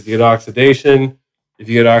water because you get oxidation. If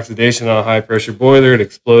you get oxidation on a high pressure boiler, it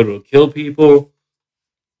explode, it'll kill people.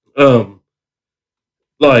 Um,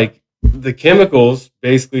 like the chemicals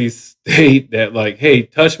basically state that like, hey,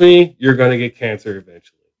 touch me, you're gonna get cancer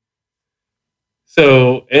eventually.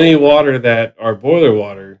 So any water that our boiler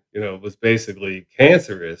water, was basically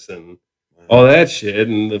cancerous and all that shit,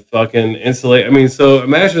 and the fucking insulate. I mean, so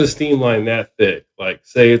imagine a steam line that thick, like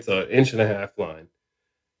say it's an inch and a half line.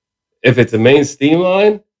 If it's a main steam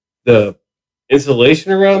line, the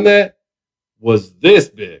insulation around that was this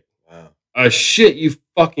big. Wow. I shit you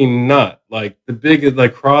fucking not. Like the big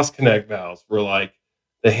like cross connect valves were like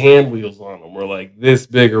the hand wheels on them were like this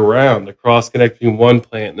big around the cross connect between one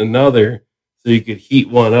plant and another, so you could heat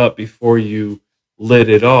one up before you lit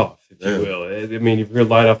it off, if you will. I mean, if you're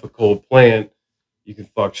light off a cold plant, you can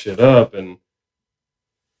fuck shit up, and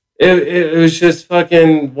it was just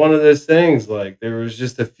fucking one of those things. Like there's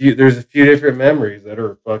a few different memories that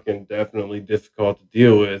are fucking definitely difficult to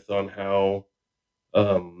deal with on how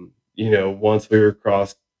once we were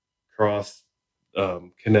cross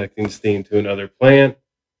connecting steam to another plant,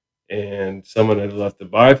 and someone had left the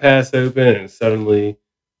bypass open, and suddenly,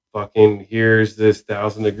 fucking, here's this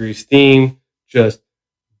 1,000-degree steam, just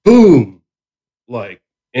boom, like,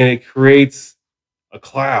 and it creates a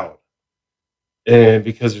cloud, and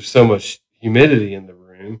because there's so much humidity in the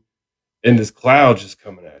room, and this cloud just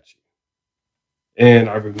coming at you. And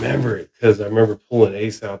I remember it because I remember pulling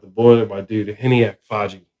Ace out the boiler. My dude, Heniak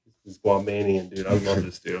Faji, this Guamanian dude. I love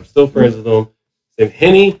this dude. I'm still friends with him. His name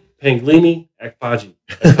Henny Panglini Akfaji.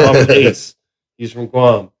 I call him Ace. He's from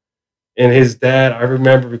Guam. And his dad, I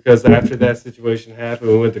remember because after that situation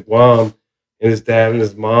happened, we went to Guam, and his dad and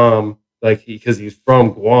his mom, like because he's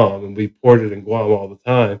from Guam, and we ported in Guam all the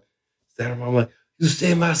time. His dad and mom like, "You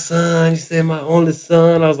saved my son. You saved my only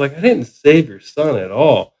son." I was like, "I didn't save your son at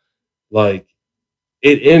all. Like,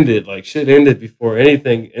 it ended, like shit ended before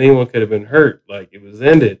anyone could have been hurt. Like it was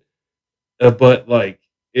ended." But like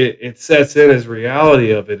it sets in as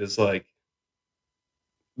reality of it is like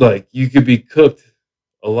you could be cooked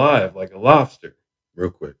alive like a lobster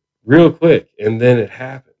real quick, and then it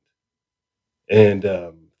happened. And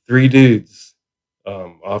three dudes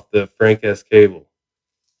off the Frank S cable,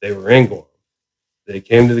 they were in Guam. They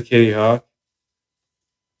came to the Kitty Hawk.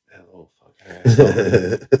 That little fucking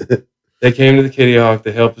asshole. They came to the Kitty Hawk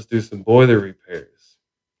to help us do some boiler repairs.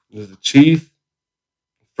 There's a chief,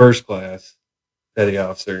 first class petty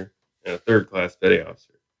officer, and a third class petty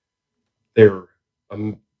officer. They were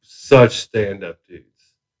such stand up dudes.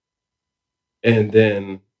 And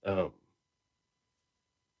then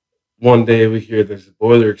one day we hear there's a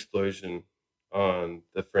boiler explosion on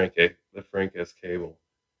the Frank S cable.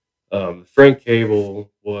 The Frank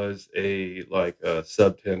cable was a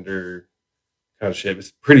subtender kind of ship.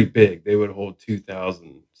 It's pretty big. They would hold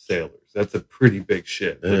 2,000 sailors. That's a pretty big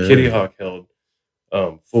ship. The Kitty Hawk held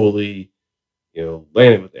fully,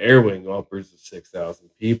 landed with air wing upwards of 6,000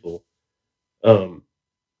 people. And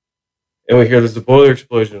we hear there's a boiler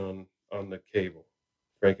explosion on the cable,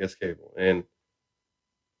 Frank S cable, and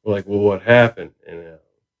we're like, well, what happened? And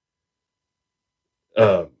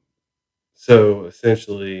so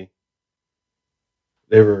essentially,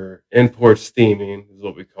 they were in port steaming, is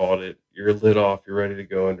what we called it. You're lit off, you're ready to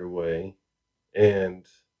go underway, and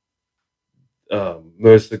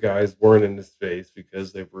most of the guys weren't in the space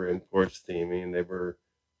because they were in port steaming. They were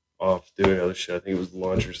off doing other shit. I think it was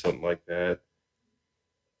lunch or something like that.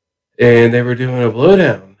 And they were doing a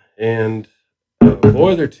blowdown, and a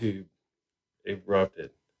boiler tube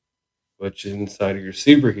erupted, which inside of your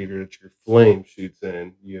superheater that your flame shoots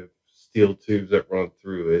in, you have steel tubes that run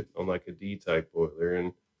through it on like a D-type boiler,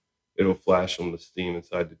 and it'll flash on the steam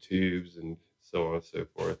inside the tubes and so on and so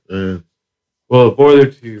forth. Well, the boiler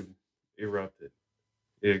tube erupted.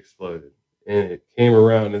 It exploded, and it came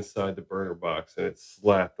around inside the burner box, and it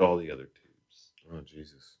slapped all the other tubes. Oh,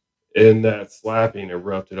 Jesus. And that slapping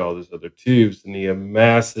erupted all those other tubes, and the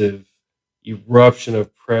massive eruption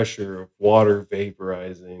of pressure of water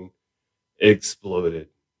vaporizing exploded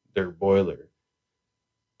their boiler.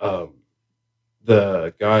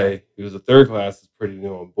 The guy who was a third class is pretty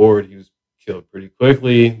new on board. He was killed pretty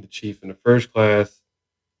quickly. The chief in the first class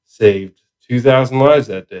saved 2,000 lives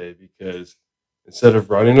that day because instead of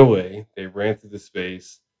running away, they ran through the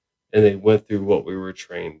space and they went through what we were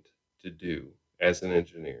trained to do as an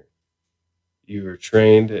engineer. You were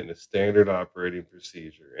trained in a standard operating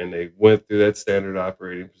procedure, and they went through that standard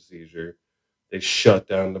operating procedure. They shut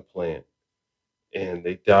down the plant, and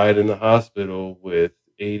they died in the hospital with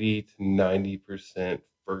 80 to 90%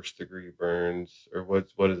 first degree burns, or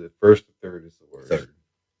what is it? First or third is the worst.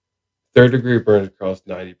 Third degree burns across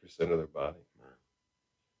 90% of their body.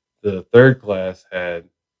 The third class had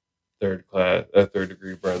third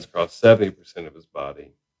degree burns across 70% of his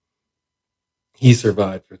body. He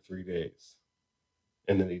survived for 3 days,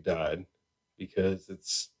 and then he died because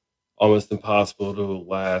it's almost impossible to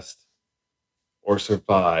last or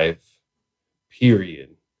survive,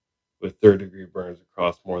 period, with third degree burns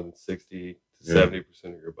across more than 60 to 70%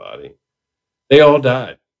 of your body. They all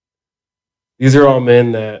died. These are all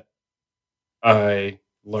men that I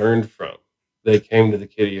learned from. They came to the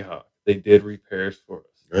Kitty Hawk. They did repairs for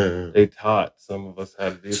us. They taught some of us how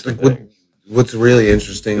to do some things. What's really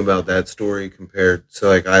interesting about that story compared, so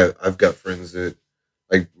like I've got friends that,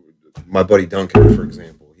 like my buddy Duncan, for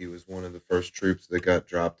example, he was one of the first troops that got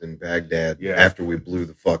dropped in Baghdad after we blew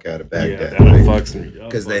the fuck out of Baghdad. Yeah, that fucks me up.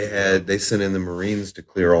 Because they sent in the Marines to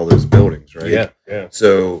clear all those buildings, right? Yeah, yeah.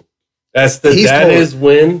 So that is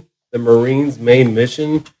when the Marines' main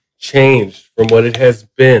mission changed from what it has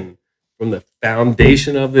been from the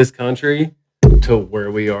foundation of this country to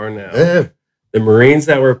where we are now. Yeah. The Marines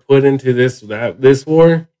that were put into this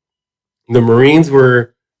war, the Marines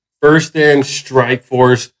were first in, strike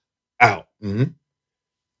force out. Mm-hmm.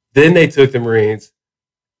 Then they took the Marines,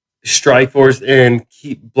 strike force in,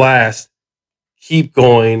 keep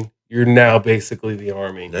going. You're now basically the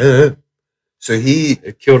Army. Yeah. So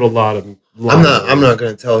it killed a lot of. I'm not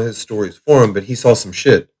going to tell his stories for him, but he saw some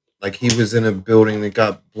shit. Like he was in a building that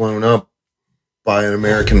got blown up by an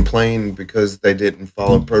American plane because they didn't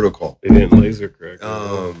follow protocol. They didn't laser correct.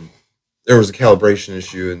 There was a calibration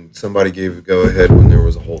issue, and somebody gave a go ahead when there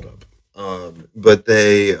was a holdup. But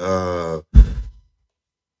they,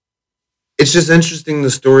 it's just interesting the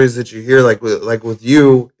stories that you hear. Like with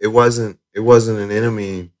you, it wasn't an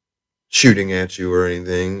enemy shooting at you or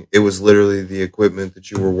anything. It was literally the equipment that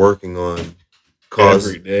you were working on.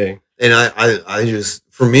 Every day. And I just,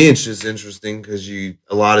 for me, it's just interesting because a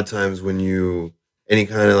lot of times when any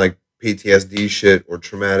kind of like PTSD shit or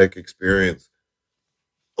traumatic experience,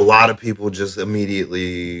 a lot of people just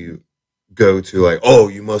immediately go to like, oh,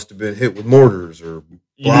 you must have been hit with mortars or blah,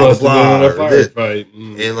 you must blah, have been in a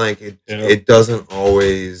firefight. And like it doesn't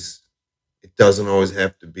always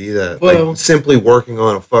have to be that. Well, like simply working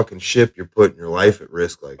on a fucking ship, you're putting your life at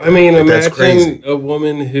risk. Like that. I mean, like, imagine that's crazy. A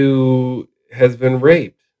woman who has been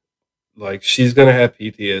raped. Like she's gonna have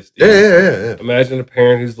PTSD. Yeah. Imagine a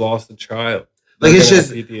parent who's lost a child. Like it's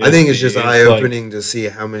just, I think it's just eye opening to see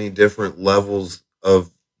how many different levels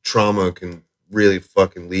of trauma can really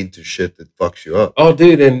fucking lead to shit that fucks you up. Oh,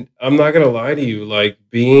 dude, and I'm not gonna lie to you. Like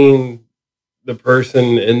being the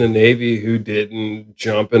person in the Navy who didn't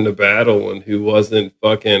jump into battle and who wasn't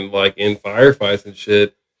fucking like in firefights and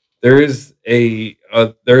shit, there's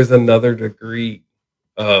another degree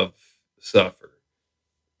of suffer.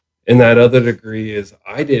 And that other degree is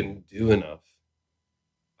I didn't do enough.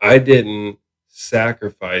 I didn't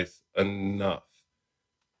sacrifice enough.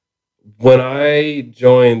 When I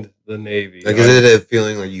joined the Navy, like, is it a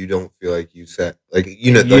feeling like you don't feel like you sat, like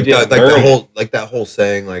that whole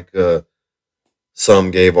saying, like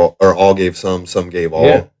some gave all, or all gave some gave all.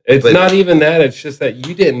 Yeah, it's not even that. It's just that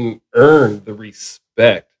you didn't earn the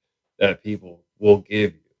respect that people will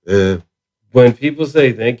give you. Yeah. When people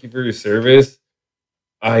say thank you for your service,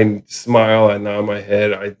 I smile, I nod my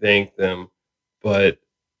head, I thank them, but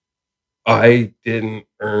I didn't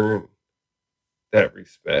earn that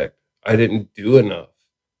respect. I didn't do enough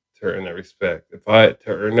to earn that respect. To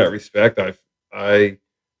earn that respect, I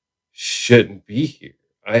shouldn't be here.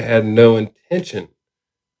 I had no intention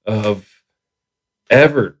of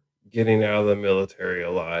ever getting out of the military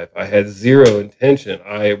alive. I had zero intention.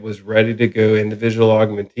 I was ready to go individual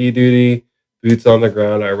augmentee duty, boots on the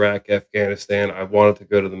ground, Iraq, Afghanistan. I wanted to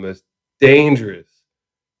go to the most dangerous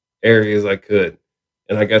areas I could.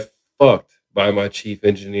 And I got fucked by my chief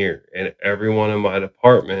engineer. And everyone in my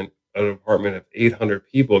department, a department of 800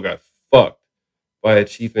 people, got fucked by a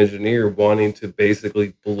chief engineer wanting to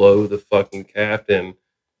basically blow the fucking captain.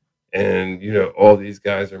 And, all these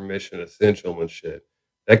guys are mission essential and shit.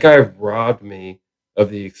 That guy robbed me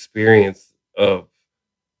of the experience of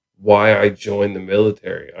why I joined the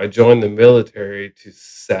military. I joined the military to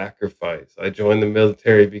sacrifice. I joined the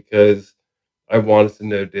military because I wanted to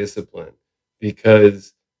know discipline,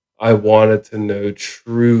 because I wanted to know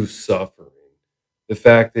true suffering. The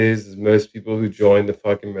fact is most people who join the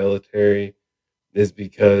fucking military is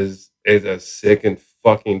because it's a sick and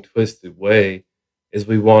fucking twisted way is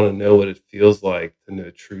we want to know what it feels like to know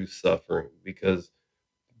true suffering, because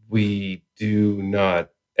we do not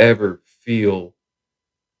ever feel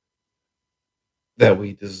that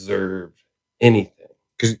we deserve anything.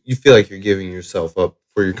 Because you feel like you're giving yourself up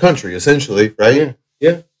for your country, essentially, right? Yeah,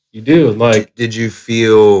 yeah, you do. And like, Did you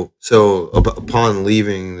feel so upon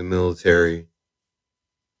leaving the military?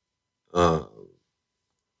 Uh,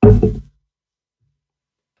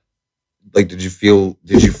 like, did you feel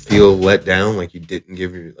let down? Like you didn't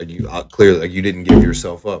give your like you clearly like you didn't give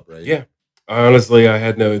yourself up, right? yeah, honestly, I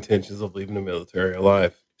had no intentions of leaving the military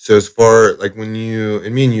alive. So as far like when you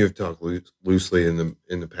and me and you have talked loosely in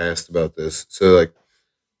the past about this. So like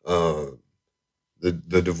uh,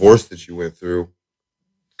 the divorce that you went through,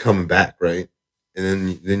 coming back, right?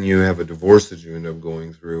 And then you have a divorce that you end up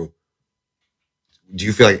going through. Do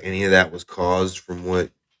you feel like any of that was caused from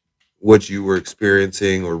what you were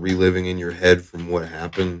experiencing or reliving in your head from what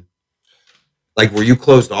happened? Like, were you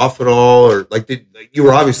closed off at all, or like you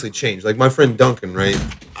were obviously changed? Like my friend Duncan, right?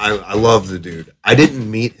 I love the dude. I didn't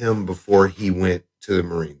meet him before he went to the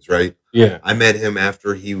Marines, right? Yeah, I met him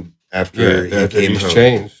after yeah, he came he's home,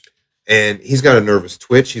 changed. and he's got a nervous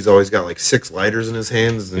twitch. He's always got like 6 lighters in his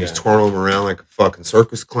hands, and he's Yeah, twirling them around like a fucking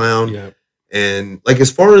circus clown. yeah, And like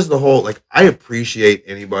as far as the whole, like I appreciate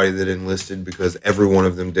anybody that enlisted because every one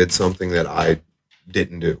of them did something that I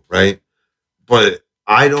didn't do, right? But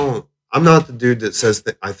I'm not the dude that says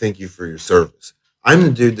I thank you for your service. I'm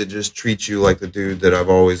the dude that just treats you like the dude that I've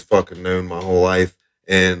always fucking known my whole life.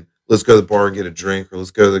 And let's go to the bar and get a drink, or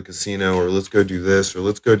let's go to the casino, or let's go do this, or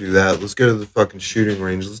let's go do that. Let's go to the fucking shooting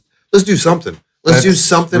range. Let's do something. Let's do that's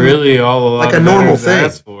something really all a lot like a of normal veterans thing.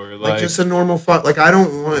 ask for. Like just a normal fun. Like I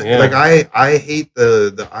don't want. Yeah. Like I hate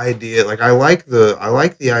the idea. Like I like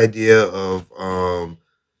the idea of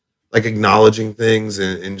like acknowledging things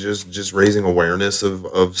and just raising awareness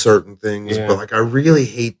of certain things. Yeah. But like I really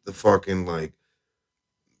hate the fucking like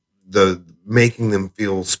the making them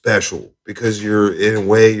feel special, because you're in a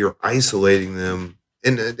way you're isolating them.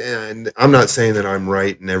 And I'm not saying that I'm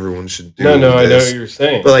right and everyone should do No, I know this, what you're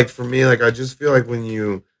saying. but like for me, like I just feel like when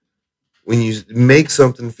you make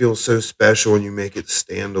something feel so special and you make it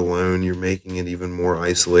stand alone, you're making it even more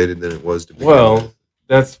isolated than it was to begin Well, with.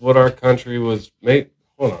 that's what our country was made.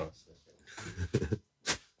 Hold on a second.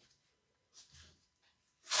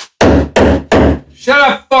 Shut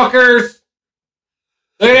up, fuckers!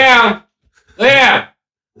 Lay down! Lay down!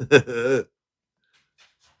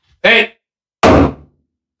 Hey!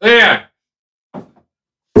 Lay down!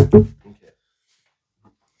 Okay.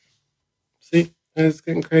 See? It's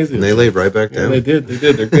getting crazy. And they laid right back Yeah, down. they did.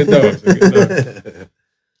 They're good dogs. They're good dogs.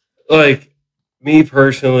 Like, me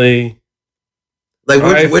personally, Like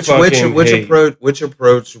I which fucking hate- which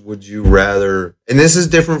approach would you rather? And this is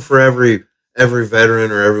different for every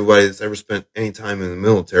veteran or everybody that's ever spent any time in the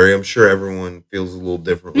military. I'm sure everyone feels a little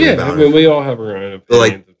differently Yeah, about I mean, it. we all have our own But,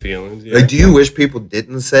 like- opinions and feelings. Yeah. Like, do you wish people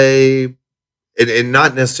didn't say, and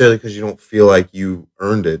not necessarily because you don't feel like you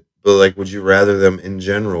earned it, but like, would you rather them in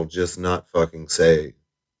general just not fucking say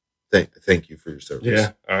thank you for your service?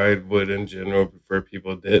 Yeah, I would in general prefer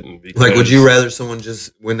people didn't. Because Like, would you rather someone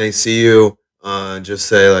just when they see you, just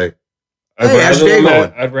say like, I'd "Hey, how's rather your day them.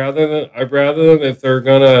 going?" I'd rather them if they're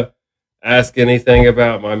gonna ask anything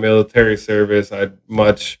about my military service. I'd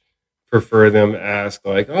much prefer them ask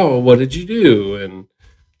like, "Oh, what did you do?" and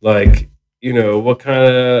like, what kind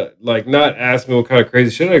of like not ask me what kind of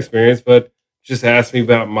crazy shit I experienced, but just ask me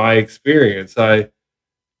about my experience. To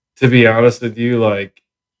be honest with you, like,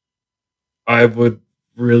 I would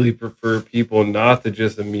really prefer people not to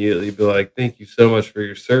just immediately be like, "Thank you so much for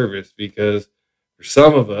your service," because for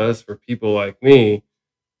some of us, for people like me,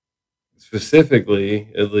 specifically,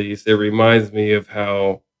 at least, it reminds me of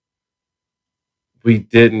how we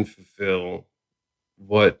didn't fulfill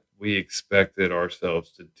what we expected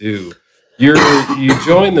ourselves to do. You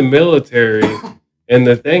join the military, and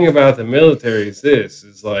the thing about the military is this: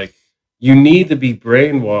 is like you need to be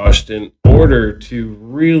brainwashed in order to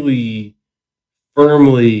really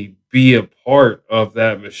firmly be a part of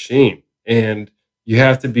that machine, and you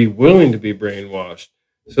have to be willing to be brainwashed.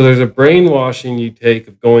 So there's a brainwashing you take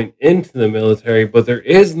of going into the military, but there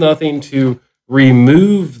is nothing to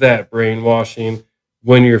remove that brainwashing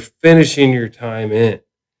when you're finishing your time in.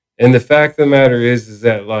 And the fact of the matter is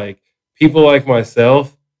that like people like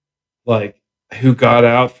myself, like who got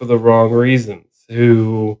out for the wrong reasons,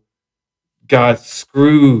 who got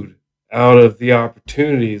screwed out of the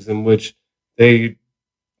opportunities in which they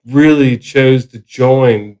really chose to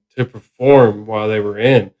join to perform while they were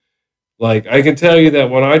in. Like, I can tell you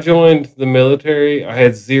that when I joined the military, I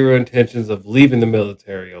had zero intentions of leaving the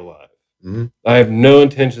military alive. Mhm. I have no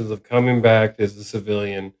intentions of coming back as a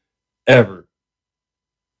civilian ever.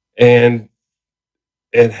 And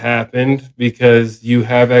it happened because you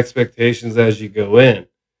have expectations as you go in.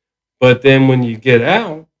 But then when you get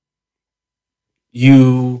out,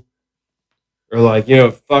 you are like,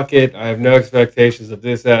 fuck it. I have no expectations of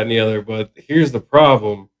this, that, and the other. But here's the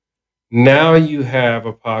problem. Now you have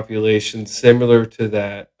a population similar to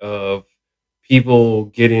that of people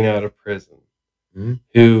getting out of prison Mhm.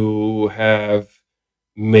 who have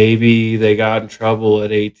maybe they got in trouble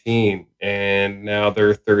at 18 and now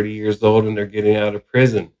they're 30 years old and they're getting out of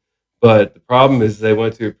prison. But the problem is they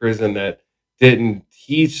went to a prison that didn't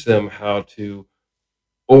teach them how to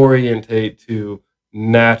orientate to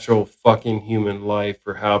natural fucking human life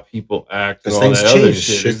or how people act and Because all things that other change,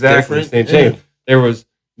 shit. shit Exactly. different. Things Yeah. change. There was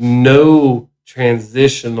no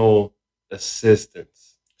transitional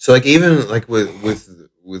assistance. So like even like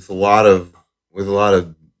with a lot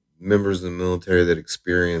of members of the military that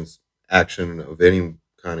experience action of any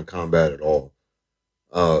kind of combat at all,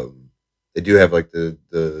 um, they do have like the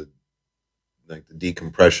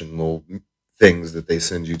decompression little things that they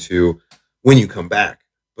send you to when you come back.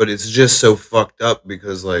 But it's just so fucked up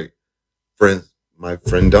because like my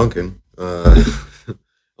friend Duncan,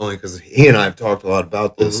 only because he and I have talked a lot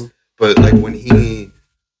about this, Mhm. but like when he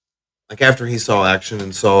like after he saw action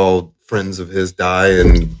and saw friends of his die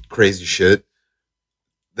and crazy shit,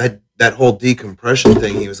 that whole decompression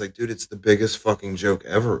thing, he was like, dude, it's the biggest fucking joke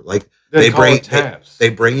ever. Like They call it taps. they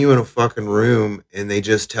bring you in a fucking room and they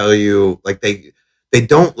just tell you like they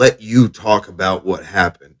don't let you talk about what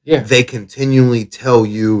happened. Yeah. They continually tell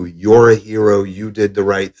you you're a hero, you did the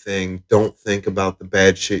right thing, don't think about the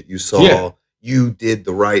bad shit you saw. Yeah. You did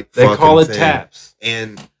the right They fucking call it thing. taps.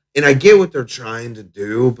 And I get what they're trying to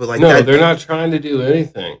do, but like No, they're not trying to do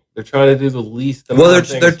anything. They're trying to do the least amount well, of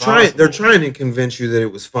things possible. they're trying to convince you that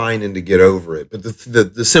it was fine and to get over it. But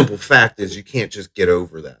the simple fact is you can't just get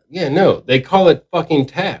over that. Yeah, no, they call it fucking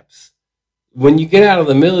taps. When you get out of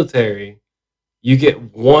the military, you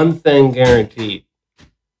get one thing guaranteed.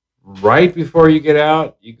 Right before you get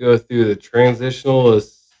out, you go through the transitional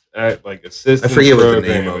assistance I forget what the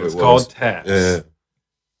program. name of it It's was. called TAPS. Yeah.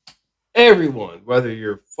 Everyone, whether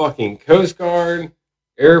you're fucking Coast Guard,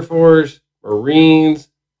 Air Force, Marines,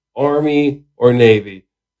 Army, or Navy,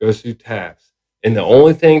 goes through TAPS. And the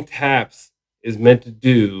only thing TAPS is meant to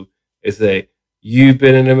do is say, you've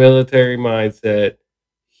been in a military mindset.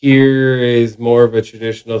 Here is more of a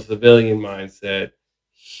traditional civilian mindset.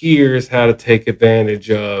 Here's how to take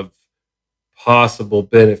advantage of possible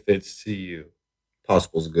benefits to you.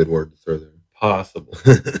 Possible is a good word to throw there. Possible.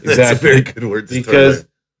 That's a very good word to throw Because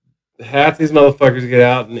there. half these motherfuckers get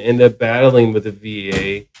out and end up battling with the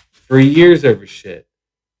VA for years over shit.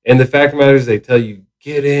 And the fact of the matter is they tell you,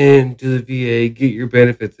 get into the VA, get your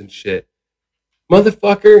benefits and shit.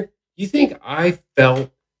 Motherfucker, you think I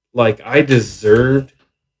felt like I deserved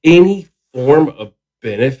any form of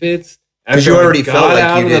benefits Because after you I already felt got like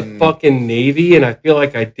out you of the didn't. fucking Navy and I feel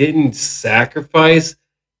like I didn't sacrifice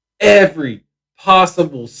every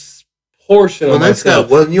possible portion Well, of that's myself.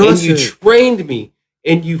 not. Well, you And also. you trained me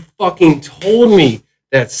and you fucking told me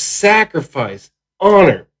that sacrifice,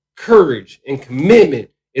 honor, courage, and commitment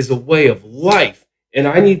is a way of life. And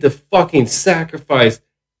I need to fucking sacrifice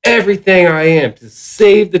everything I am to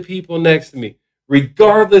save the people next to me,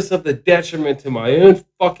 regardless of the detriment to my own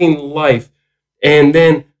fucking life. And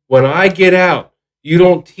then when I get out, you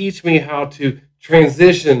don't teach me how to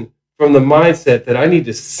transition from the mindset that I need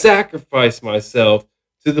to sacrifice myself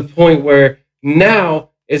to the point where now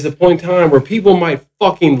is a point in time where people might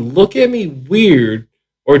fucking look at me weird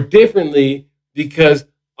or differently because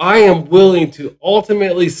I am willing to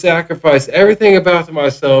ultimately sacrifice everything about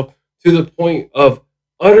myself to the point of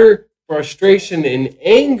utter frustration and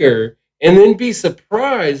anger, and then be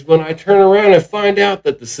surprised when I turn around and find out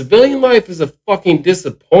that the civilian life is a fucking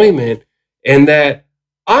disappointment and that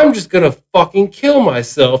I'm just gonna fucking kill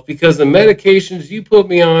myself because the medications you put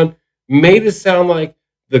me on made it sound like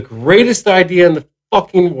the greatest idea in the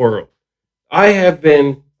fucking world. I have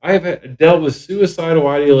dealt with suicidal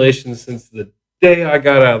ideation since the day I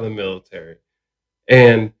got out of the military.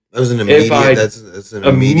 And That was an if immediate. I That's an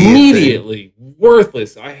immediate thing. immediately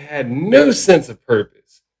worthless, I had no sense of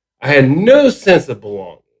purpose. I had no sense of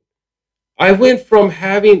belonging. I went from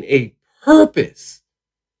having a purpose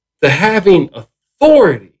to having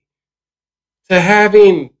authority to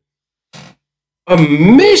having a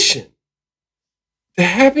mission to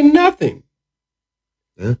having nothing.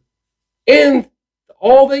 Yeah. And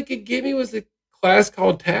all they could give me was a class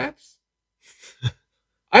called TAPS.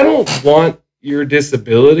 I don't want your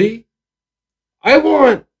disability. I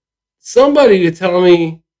want somebody to tell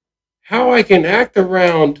me how I can act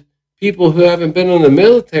around people who haven't been in the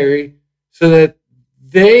military so that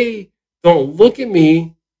they don't look at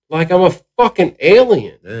me like I'm a fucking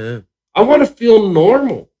alien. Yeah. I want to feel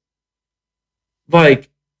normal. Like,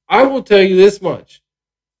 I will tell you this much.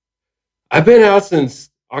 I've been out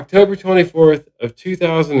since October 24th of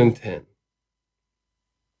 2010.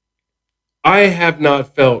 I have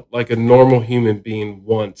not felt like a normal human being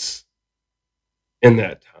once in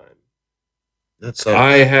that time. That sucks.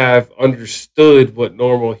 I have understood what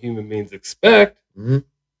normal human beings expect,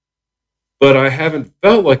 but I haven't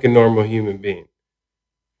felt like a normal human being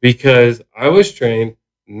because I was trained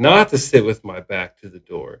not to sit with my back to the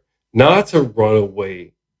door, not to run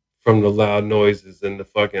away from the loud noises and the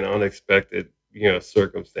fucking unexpected,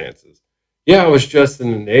 circumstances. Yeah, I was just in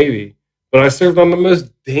the Navy, but I served on the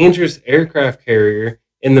most dangerous aircraft carrier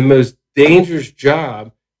in the most dangerous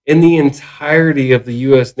job in the entirety of the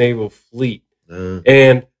U.S. Naval Fleet.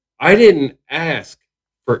 And I didn't ask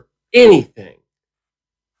for anything.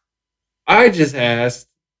 I just asked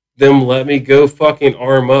them let me go fucking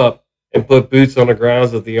arm up and put boots on the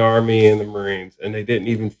grounds of the Army and the Marines. And they didn't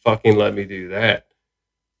even fucking let me do that.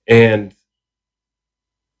 And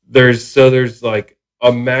there's like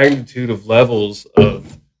a magnitude of levels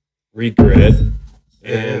of regret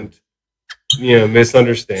and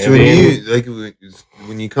misunderstanding. So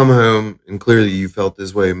when you come home and clearly you felt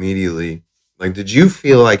this way immediately, like did you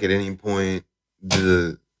feel like at any point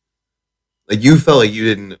you felt like you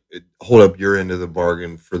didn't hold up your end of the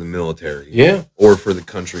bargain for the military, or for the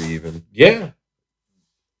country even,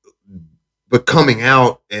 but coming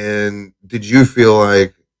out, and did you feel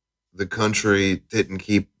like the country didn't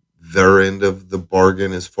keep their end of the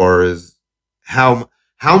bargain as far as how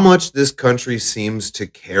much this country seems to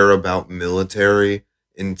care about military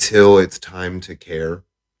until it's time to care,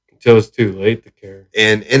 until it's too late to care,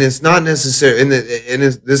 and it's not necessary,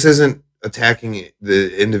 this isn't attacking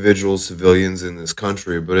the individual civilians in this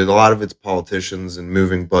country, but a lot of it's politicians and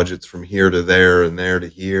moving budgets from here to there and there to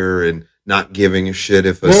here and not giving a shit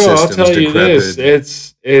if a system's decrepit. I'll tell you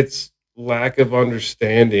this, it's lack of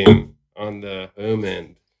understanding on the home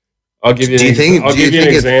end. I'll give you an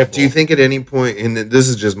example. Do you think at any point, and this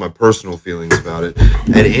is just my personal feelings about it,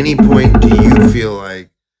 at any point do you feel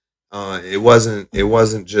like it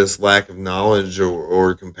wasn't just lack of knowledge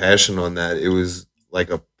or compassion on that, it was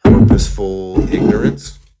like a purposeful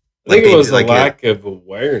ignorance? I think it was a lack of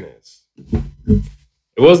awareness. It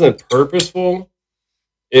wasn't purposeful.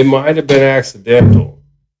 It might have been accidental.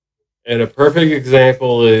 And a perfect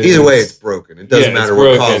example is... Either way, it's broken. It doesn't matter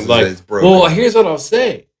what causes it, it's broken. Well, here's what I'll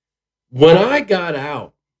say. When I got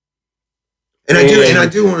out... And I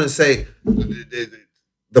do want to say,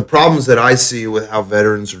 the problems that I see with how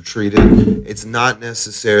veterans are treated, it's not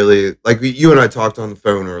necessarily... Like, you and I talked on the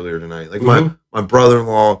phone earlier tonight. Like, my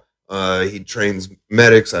brother-in-law, he trains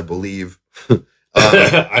medics, I believe.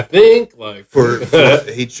 I think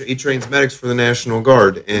he trains medics for the National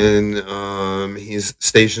Guard, and he's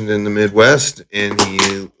stationed in the Midwest, and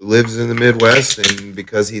he lives in the Midwest, and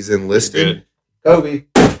because he's enlisted, Kobe,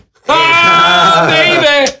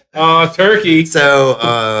 baby, turkey.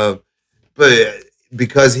 So, but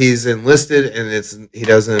because he's enlisted and he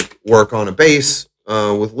doesn't work on a base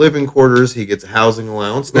with living quarters, he gets a housing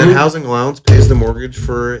allowance. That housing allowance pays the mortgage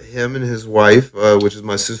for him and his wife, which is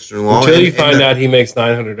my sister-in-law. Until you find out he makes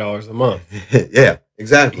 $900 a month. Yeah,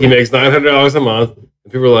 exactly. He makes $900 a month, and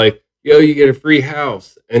people are like, "Yo, you get a free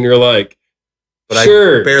house," and you're like, "But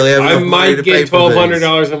sure, I barely have enough money to get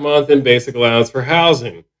 $1,200 a month in basic allowance for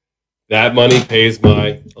housing. That money pays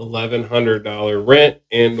my $1,100 rent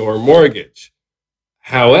and/or mortgage.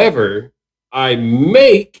 However, I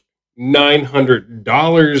make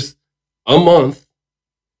 $900 a month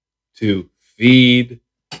to feed,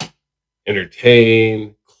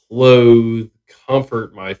 entertain, clothe,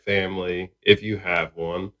 comfort my family if you have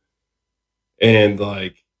one, and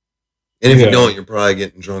if you don't, you're probably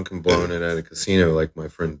getting drunk and blowing it at a casino like my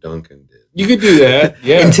friend Duncan did. You could do that,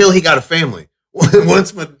 yeah, until he got a family.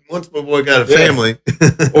 Once my boy got a family,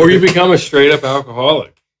 or you become a straight up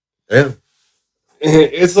alcoholic. Yeah.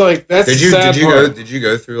 It's like that's did you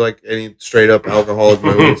go through like any straight up alcoholic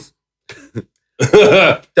moments?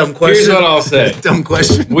 Dumb question. Here's what I'll say. Dumb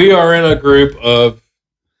question. We are in a group of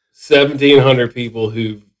 1,700 people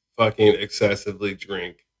who fucking excessively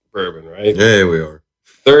drink bourbon, right? Yeah, we are.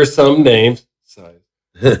 There are some names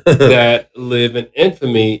that live in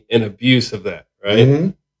infamy and abuse of that, right? Mm-hmm.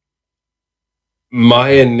 My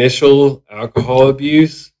initial alcohol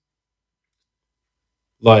abuse,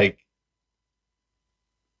 like,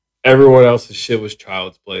 everyone else's shit was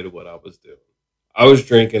child's play to what I was doing. I was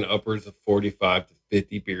drinking upwards of 45 to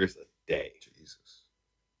 50 beers a day. Jesus.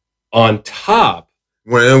 On top,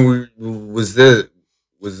 Was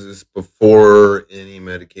this before any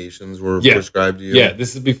medications were prescribed to you? Yeah,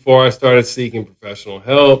 this is before I started seeking professional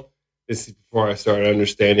help. This is before I started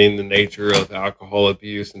understanding the nature of alcohol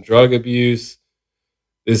abuse and drug abuse.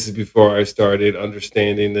 This is before I started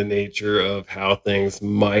understanding the nature of how things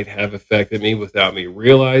might have affected me without me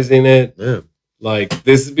realizing it. Yeah. Like,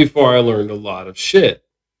 this is before I learned a lot of shit.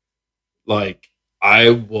 Like,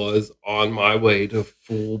 I was on my way to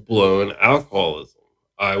full blown alcoholism.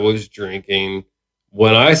 I was drinking.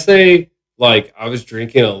 When I say like I was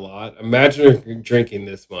drinking a lot, imagine drinking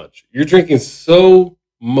this much. You're drinking so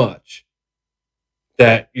much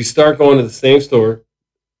that you start going to the same store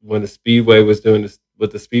when the Speedway was doing this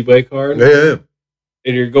with the Speedway card. Yeah.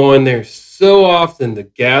 And you're going there so often to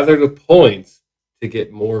gather the points to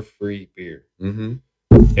get more free beer. Mm-hmm.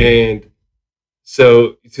 And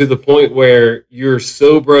so to the point where you're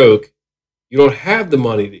so broke, you don't have the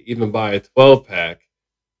money to even buy a 12 pack,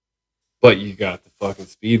 but you got the fucking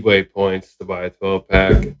Speedway points to buy a 12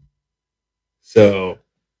 pack. So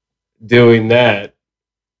doing that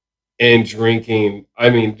and drinking, I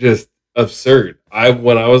mean, just absurd.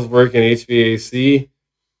 When I was working HVAC,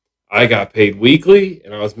 I got paid weekly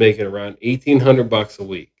and I was making around $1,800 a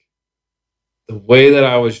week. The way that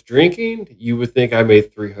I was drinking, you would think I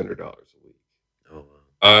made $300 a week. Oh, wow.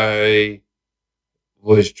 I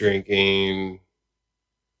was drinking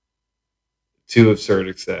to absurd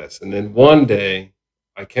excess. And then one day,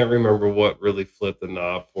 I can't remember what really flipped the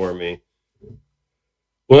knob for me.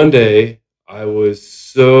 One day, I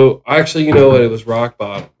was actually, you know what? It was rock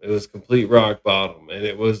bottom. It was complete rock bottom. And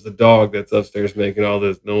it was the dog that's upstairs making all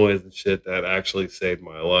this noise and shit that actually saved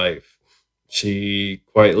my life. She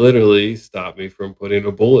quite literally stopped me from putting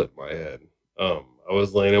a bullet in my head. I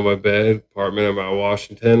was laying in my bed, apartment in Mount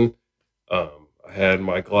Washington. I had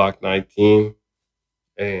my Glock 19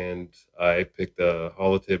 and I picked a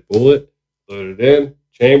hollow tip bullet, loaded it in,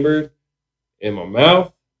 chambered in my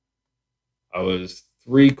mouth. I was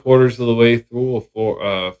 3/4 of the way through a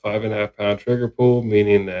 5.5 pound trigger pull,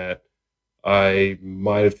 meaning that I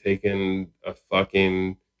might have taken a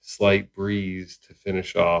fucking slight breeze to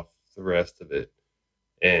finish off the rest of it.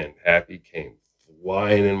 And Happy came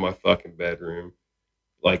flying in my fucking bedroom,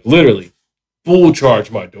 like literally full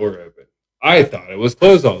charge my door open. I thought it was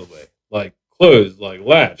closed all the way, like closed, like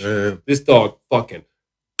latch. Yeah. This dog fucking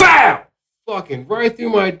BOW! Fucking right through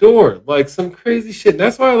my door, like some crazy shit. And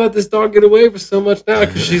that's why I let this dog get away for so much now,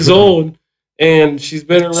 because she's old and she's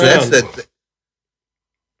been around. So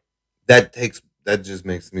that just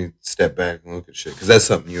makes me step back and look at shit, because that's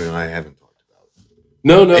something you and I haven't talked about.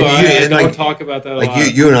 No, I don't talk about that a lot.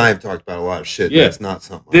 Like you and I have talked about a lot of shit. Yeah. That's not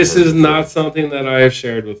something. This is not something that I have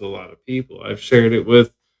shared with a lot of people. I've shared it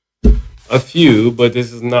with a few, but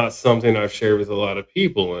this is not something I've shared with a lot of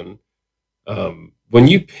people. And when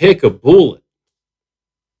you pick a bullet,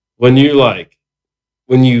 when you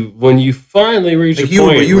finally reach a point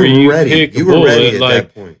where you ready. pick you a bullet, were ready at like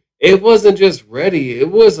that point. it wasn't just ready; it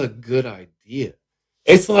was a good idea.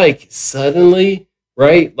 It's like suddenly,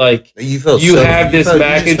 right? Like you have this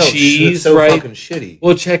mac and cheese, so right? Fucking shitty.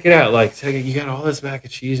 Well, check it out. Like, you got all this mac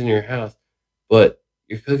and cheese in your house, but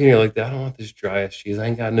you're cooking. You're like, I don't want this dry ass cheese. I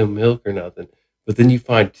ain't got no milk or nothing. But then you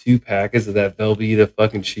find 2 packets of that Velveeta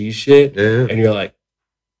fucking cheese shit, and you're like,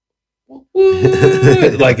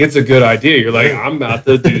 like, it's a good idea. You're like, I'm about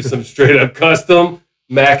to do some straight up custom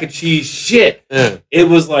mac and cheese shit. Yeah. It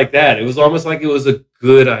was like that. It was almost like it was a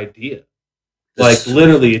good idea. Like,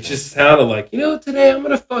 literally, it just sounded like, today I'm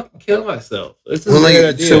gonna fucking kill myself. This is a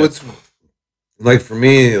good idea. So it's like, for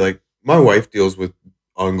me, like, my wife deals with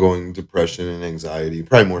ongoing depression and anxiety,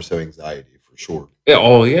 probably more so anxiety for sure. Yeah.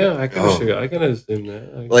 Oh yeah, I can assume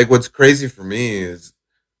that. Like, what's crazy for me is,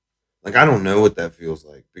 like, I don't know what that feels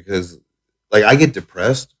like, because, like, I get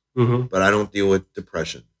depressed, but I don't deal with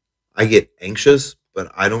depression. I get anxious,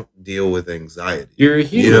 but I don't deal with anxiety. You're a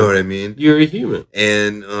human. You know what I mean? You're a human.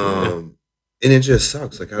 And and it just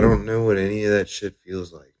sucks. Like, I don't know what any of that shit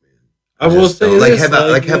feels like, man. I will say like, this, have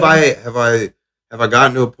I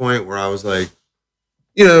gotten to a point where I was like,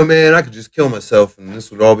 man, I could just kill myself and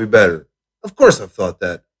this would all be better? Of course I've thought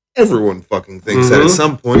that. Everyone fucking thinks that at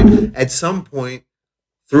some point. At some point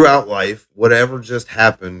throughout life, whatever just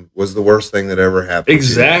happened was the worst thing that ever happened.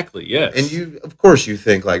 Exactly, yes. And of course you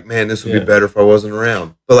think, like, man, this would be better if I wasn't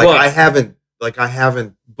around. But, like, I haven't.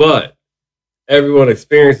 But everyone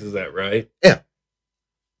experiences that, right? Yeah.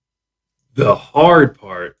 The hard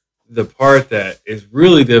part, the part that is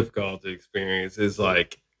really difficult to experience, is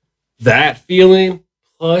like that feeling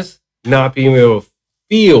plus not being able to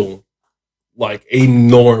feel like a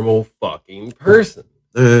normal fucking person.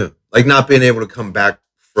 Like, not being able to come back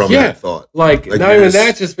from that thought. Like not even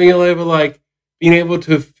that, just being able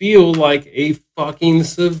to feel like a fucking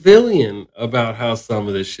civilian about how some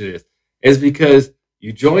of this shit is because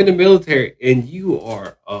you join the military and you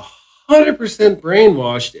are 100%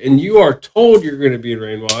 brainwashed, and you are told you're going to be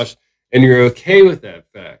brainwashed, and you're okay with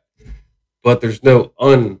that fact. But there's no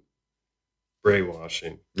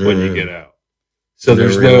brainwashing when you get out. So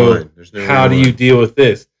there's no how do you deal with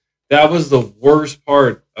this? That was the worst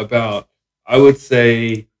part about, I would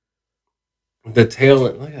say, the tail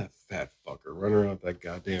end. Look at that fat fucker running around with that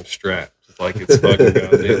goddamn strap. Just like it's fucking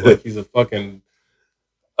goddamn, like he's a fucking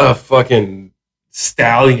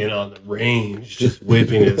stallion on the range, just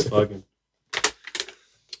whipping his fucking.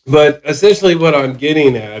 But essentially what I'm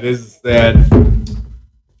getting at is that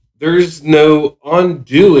there's no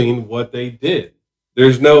undoing what they did.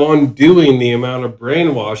 There's no undoing the amount of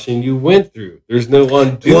brainwashing you went through. There's no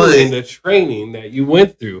undoing the training that you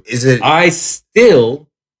went through. I still,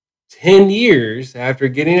 10 years after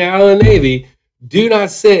getting out of the Navy, do not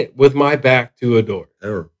sit with my back to a door.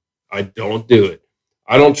 Ever. I don't do it.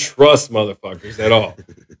 I don't trust motherfuckers at all.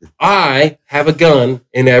 I have a gun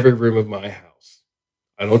in every room of my house.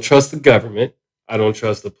 I don't trust the government. I don't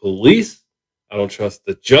trust the police. I don't trust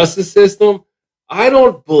the justice system. I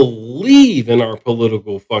don't believe in our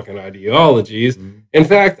political fucking ideologies. Mm-hmm. In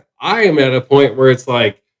fact, I am at a point where it's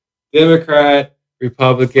like Democrat,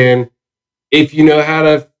 Republican. If you know how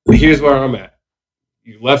to, here's where I'm at.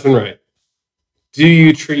 You left and right. Do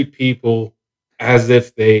you treat people as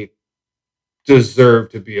if they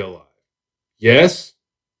deserve to be alive? Yes?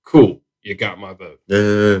 Cool. You got my vote.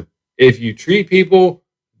 If you treat people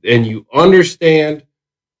and you understand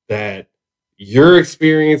that your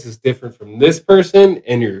experience is different from this person,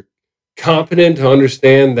 and you're competent to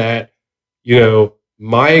understand that, you know,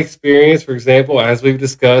 my experience, for example, as we've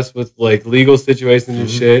discussed with like legal situations and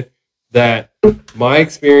shit, that my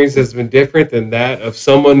experience has been different than that of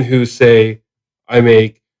someone who say I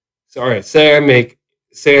make, this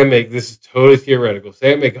is totally theoretical.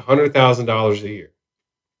 Say I make $100,000 a year,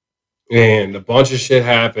 and a bunch of shit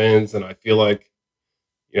happens, and I feel like,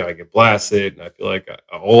 you know, I get blasted, and I feel like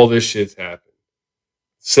all this shit's happened.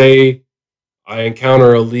 Say I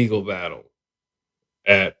encounter a legal battle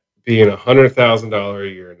at being $100,000 a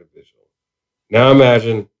year individual. Now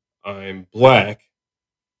imagine I'm black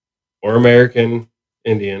or American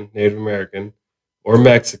Indian, Native American, or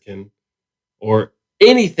Mexican, or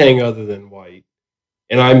anything other than white,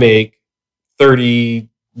 and I make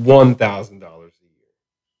 $31,000 a year.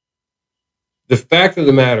 The fact of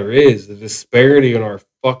the matter is, the disparity in our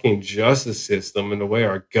fucking justice system and the way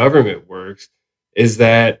our government works is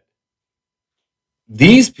that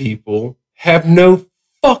these people have no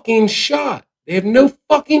fucking shot. They have no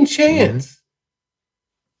fucking chance.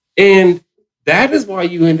 And that is why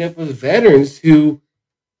you end up with veterans who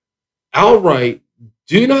outright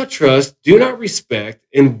do not trust, do not respect,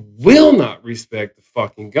 and will not respect the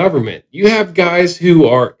fucking government. You have guys who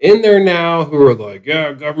are in there now who are like,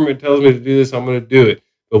 yeah, government tells me to do this, I'm going to do it.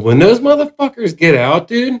 But when those motherfuckers get out,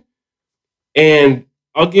 dude, and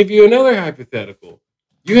I'll give you another hypothetical.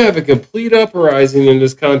 You have a complete uprising in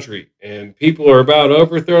this country, and people are about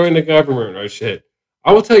overthrowing the government or shit.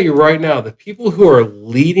 I will tell you right now, the people who are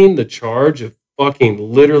leading the charge of fucking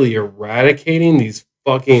literally eradicating these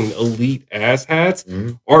fucking elite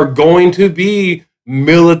asshats are going to be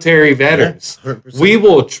military veterans. Yeah, we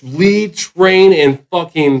will lead, train, and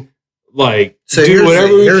fucking like do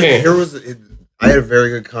whatever we can. I had a very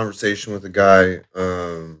good conversation with a guy,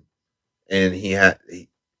 and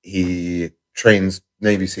he trains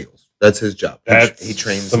Navy SEALs. That's his job. He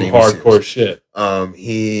trains some Navy hardcore SEALs. shit.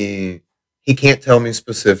 He can't tell me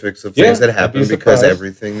specifics of things that happened because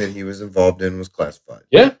everything that he was involved in was classified.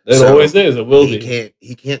 Yeah, it always is. It will be.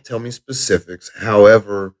 He can't tell me specifics.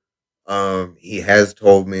 However, he has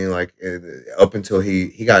told me, like, up until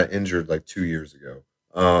he got injured like 2 years ago.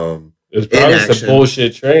 It was probably some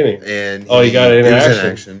bullshit training. And he got in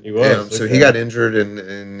action. He was. So he got injured,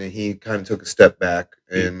 and he kind of took a step back.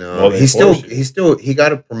 And he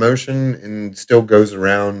got a promotion and still goes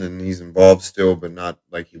around, and he's involved still, but not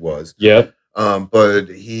like he was. Yep. But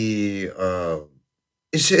he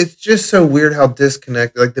it's just so weird how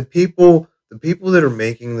disconnected, like the people that are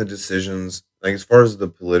making the decisions, like as far as the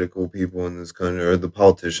political people in this country or the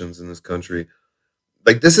politicians in this country.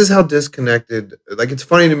 Like, this is how disconnected, like, it's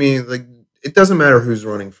funny to me, like, it doesn't matter who's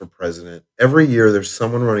running for president. Every year there's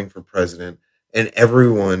someone running for president, and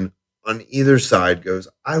everyone on either side goes,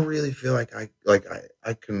 I really feel like I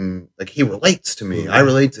can, like, he relates to me. I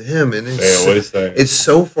relate to him. And it's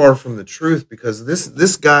so far from the truth, because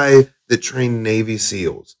this guy that trained Navy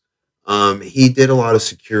SEALs, He did a lot of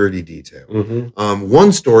security detail. Mm-hmm.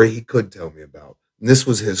 One story he could tell me about, and this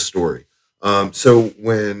was his story. So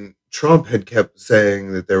when Trump had kept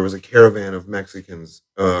saying that there was a caravan of Mexicans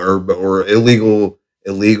or illegal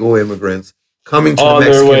immigrants coming to the On their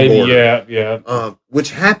Mexican way to, border, yeah.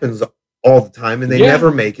 which happens all the time, and they Yeah.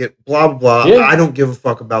 never make it. Blah blah blah. Yeah. I don't give a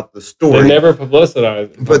fuck about the They story. never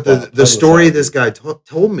publicized. But the story this guy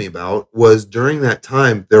told me about was during that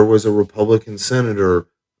time there was a Republican senator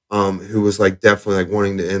who was like definitely like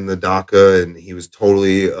wanting to end the DACA, and he was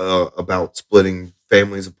totally about splitting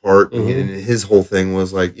families apart, and his whole thing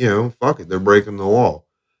was like, fuck it, they're breaking the law.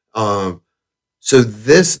 So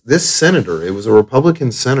this senator, it was a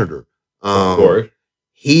Republican senator. Of course.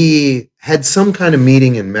 He had some kind of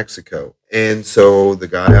meeting in Mexico, and so the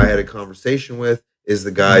guy I had a conversation with is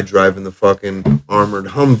the guy driving the fucking armored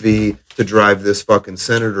Humvee to drive this fucking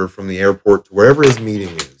senator from the airport to wherever his meeting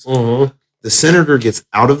is. Mm-hmm. The senator gets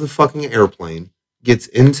out of the fucking airplane, gets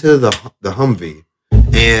into the Humvee,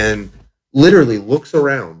 and literally looks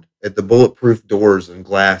around at the bulletproof doors and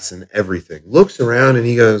glass and everything. Looks around and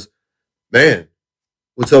he goes, "Man,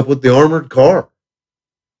 what's up with the armored car?"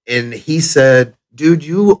 And he said, "Dude,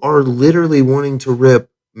 you are literally wanting to rip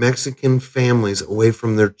Mexican families away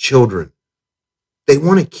from their children. They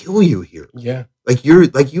want to kill you here. Yeah. Like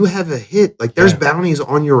you have a hit. Like there's bounties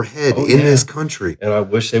on your head in this country." And I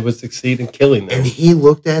wish they would succeed in killing them. And he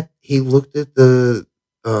looked at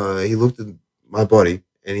my buddy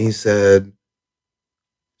and he said,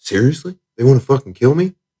 "Seriously? They want to fucking kill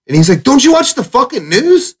me?" And he's like, "Don't you watch the fucking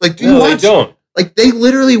news? Like, do you watch?" They don't. Like, they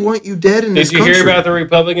literally want you dead in this country. Did you hear about the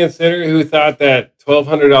Republican senator who thought that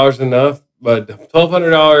 $1,200 enough, but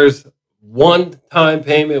 $1,200 one-time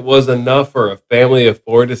payment was enough for a family of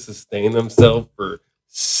four to sustain themselves for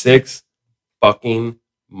 6 fucking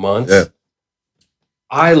months? Yeah.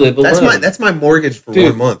 I live alone. That's my mortgage for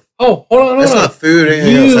 1 month. Oh, hold on. That's not food or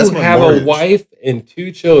anything else. That's my have mortgage. a wife and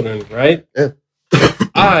 2 children, right? Yeah.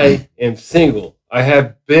 I am single. I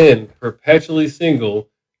have been perpetually single,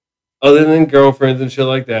 other than girlfriends and shit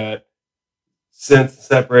like that, since the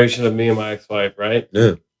separation of me and my ex-wife, right?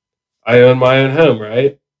 Yeah. I own my own home,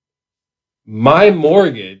 right? My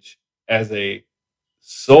mortgage as a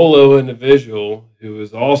solo individual who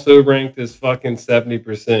is also ranked as fucking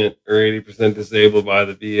 70% or 80% disabled by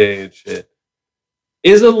the VA and shit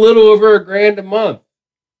is a little over $1,000 a month.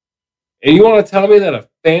 And you want to tell me that a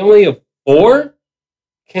family of 4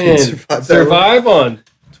 can survive on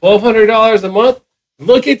 $1,200 a month?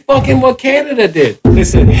 Look at fucking what Canada did. They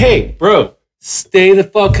said, "Hey, bro, stay the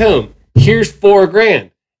fuck home. Here's $4,000.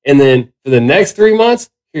 And then for the next 3 months,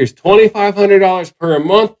 here's $2,500 per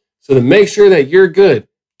month. So to make sure that you're good."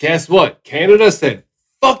 Guess what? Canada said,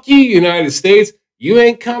 "Fuck you, United States. You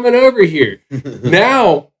ain't coming over here."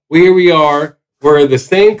 Now, here we are, where the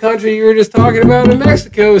same country you were just talking about in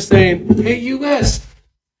Mexico is saying, "Hey, US,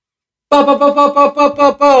 fuck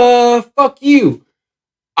you."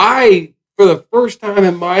 I, for the first time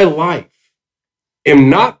in my life, am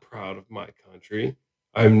not proud of my country.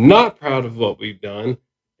 I'm not proud of what we've done.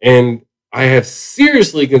 And I have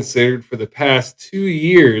seriously considered for the past 2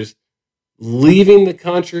 years leaving the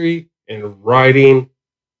country and writing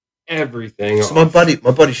everything So off.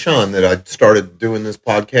 my buddy Sean that I started doing this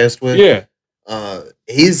podcast with, Yeah.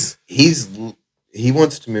 he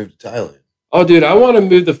wants to move to Thailand. Oh, dude, I want to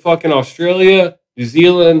move to fucking Australia, New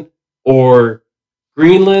Zealand, or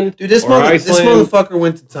Greenland. Dude, this or Iceland. motherfucker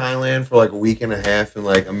went to Thailand for like a week and a half, and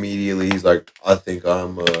like immediately he's like, I think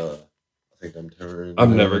I'm turned.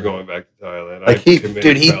 I'm never going back to Thailand. Like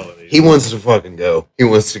felonies. he wants to fucking go. He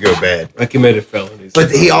wants to go bad. I committed felonies. But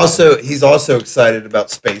he's also excited about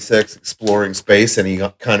SpaceX exploring space, and he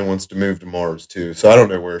kind of wants to move to Mars too. So I don't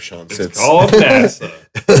know where Sean sits. It's called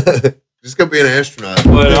NASA. Just go be an astronaut.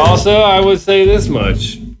 But also, I would say this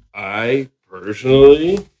much: I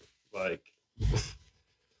personally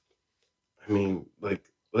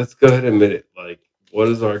let's go ahead and admit it. Like, what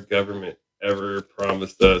has our government ever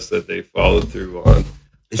promised us that they followed through on?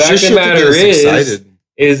 Fact of the matter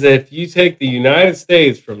is that if you take the United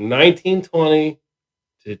States from 1920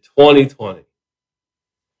 to 2020,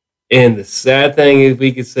 and the sad thing is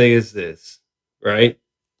we could say is this, right?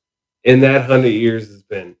 In that 100 years has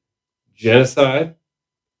been genocide.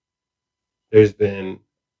 There's been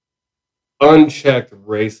unchecked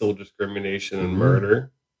racial discrimination and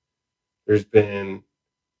murder. There's been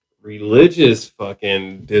religious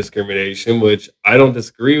fucking discrimination, which I don't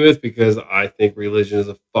disagree with because I think religion is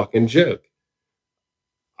a fucking joke.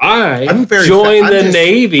 I joined the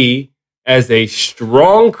Navy as a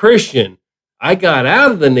strong Christian. I got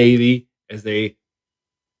out of the Navy as a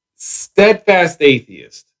steadfast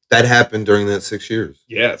atheist. That happened during that 6 years.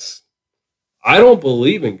 Yes. I don't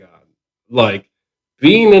believe in God. Like,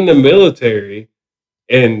 being in the military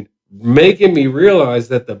and making me realize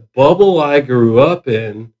that the bubble I grew up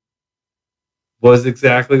in was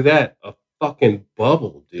exactly that, a fucking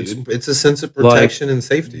bubble, dude. It's a sense of Like, protection and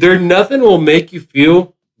safety. there nothing will make you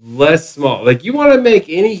feel less small. Like, you want to make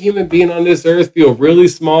any human being on this earth feel really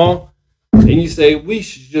small, and you say we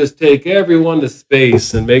should just take everyone to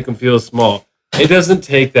space and make them feel small. It doesn't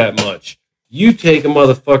take that much. You take a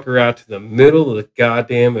motherfucker out to the middle of the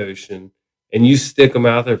goddamn ocean and you stick them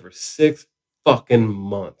out there for 6 fucking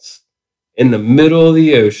months in the middle of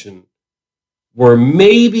the ocean where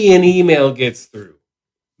maybe an email gets through.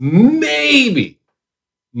 Maybe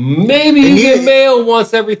you get mail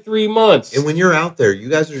once every 3 months. And when you're out there,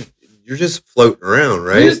 you're just floating around,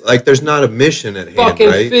 right? Just like there's not a mission at hand, fucking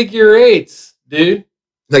right? figure eights, dude.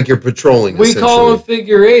 Like you're patrolling. We call them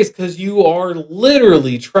figure eights because you are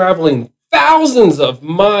literally traveling thousands of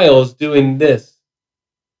miles doing this.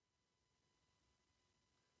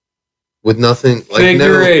 With nothing, like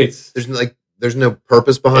Figure eights. There's no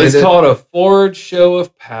purpose behind it. It's called a forward show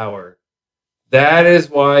of power. That is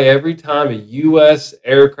why every time a U.S.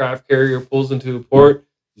 aircraft carrier pulls into a port,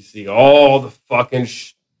 you see all the fucking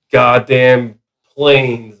goddamn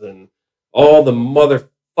planes and all the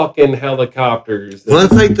motherfucking helicopters. Well,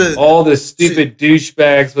 that's like all the stupid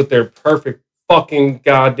douchebags with their perfect fucking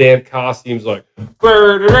goddamn costumes, like. So,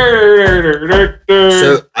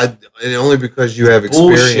 and only because you have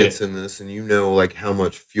experience Bullshit. in this, and you know like how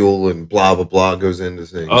much fuel and blah blah blah goes into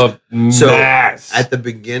things. So at the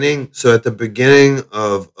beginning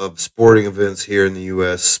of sporting events here in the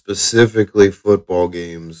U.S., specifically football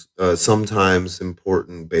games, sometimes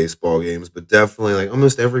important baseball games, but definitely like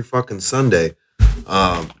almost every fucking Sunday,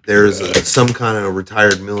 there's some kind of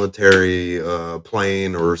retired military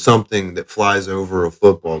plane or something that flies over a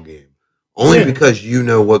football game. Only because you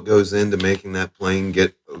know what goes into making that plane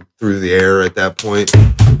get through the air at that point.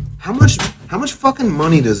 How much fucking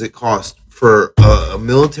money does it cost for a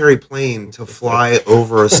military plane to fly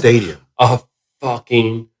over a stadium? A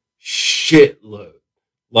fucking shitload.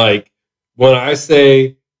 Like, when I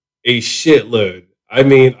say a shitload, I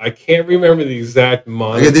mean, I can't remember the exact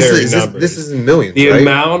monetary numbers. This is in millions, the right?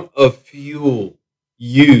 amount of fuel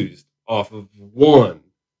used off of one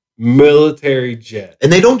military jet.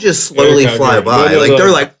 And they don't just slowly fly by.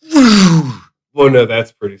 They're like... Well, no,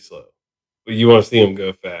 that's pretty slow. But you want to see them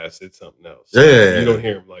go fast, it's something else. Yeah. You don't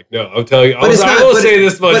hear them like, no, I'll tell you. I will say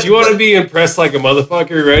this much. You want to be impressed like a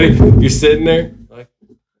motherfucker, ready? You're sitting there, like,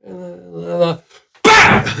 BAM!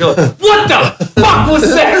 You're like, what the fuck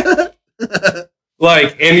was that?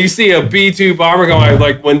 Like, and you see a B-2 bomber going,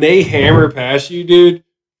 like, when they hammer past you, dude,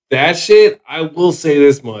 that shit, I will say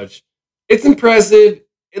this much. It's impressive.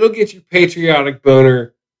 It'll get your patriotic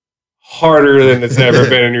boner harder than it's ever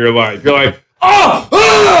been in your life. You're like,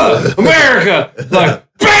 oh, America! Like,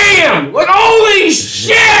 bam! Like, holy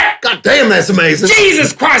shit! God damn, that's amazing.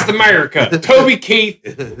 Jesus Christ, America! Toby Keith,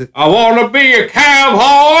 I want to be a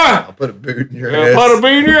cowboy. I'll put a boot in your ass. Put a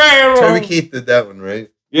boot in your ass. Toby Keith did that one, right?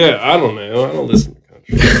 Yeah, I don't know. I don't listen to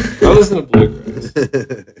country. I listen to bluegrass.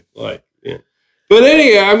 Like, yeah. But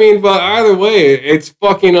anyway, I mean, but either way, it's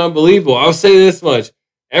fucking unbelievable. I'll say this much.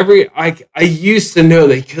 I used to know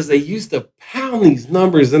that because they used to pound these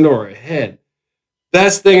numbers into our head.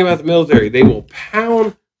 That's the thing about the military. They will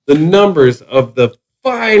pound the numbers of the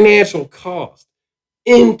financial cost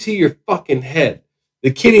into your fucking head.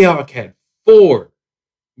 The Kitty Hawk had 4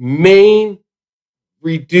 main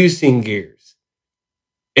reducing gears.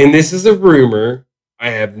 And this is a rumor.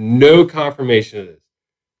 I have no confirmation of this.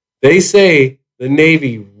 They say the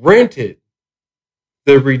Navy rented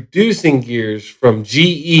the reducing gears from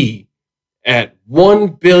GE at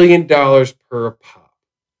 $1 billion per pop.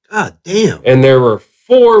 God damn. And there were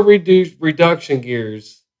 4 reduction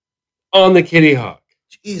gears on the Kitty Hawk.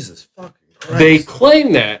 Jesus fucking Christ. They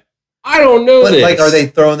claim that. I don't know this. Like, are they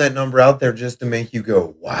throwing that number out there just to make you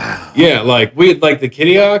go, wow? Yeah, like the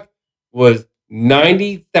Kitty Hawk was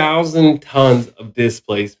 90,000 tons of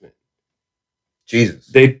displacement. Jesus.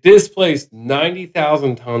 They displaced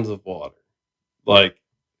 90,000 tons of water. Like,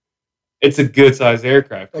 it's a good sized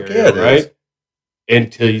aircraft carrier, right?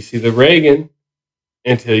 Until you see the Reagan,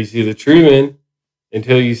 until you see the Truman,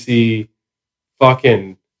 until you see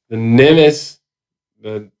fucking the Nimitz,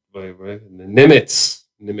 the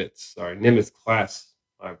Nimitz class.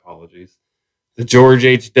 My apologies. The George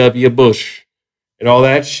H.W. Bush and all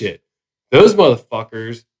that shit. Those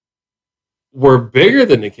motherfuckers were bigger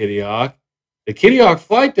than the Kitty Hawk. The Kitty Hawk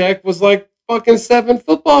flight deck was like fucking 7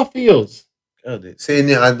 football fields. God, see, you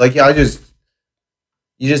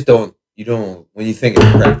just don't, when you think of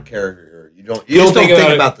craft carrier, You just don't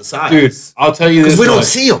think about the size. Dude, I'll tell you this. Because we don't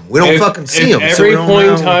see them. We don't fucking see them. At every point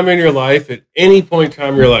in time in your life, at any point in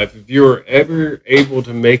time in your life, if you were ever able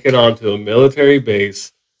to make it onto a military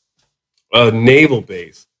base, a naval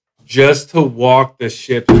base, just to walk the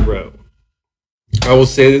ship's row, I will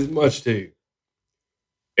say this much to you.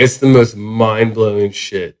 It's the most mind-blowing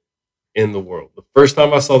shit in the world. The first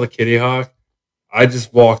time I saw the Kitty Hawk, I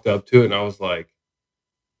just walked up to it and I was like,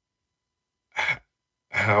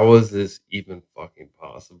 how is this even fucking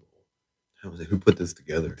possible? Who put this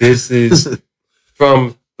together? This is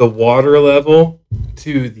from the water level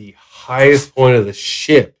to the highest point of the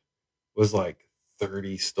ship was like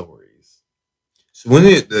 30 stories. So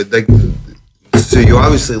so you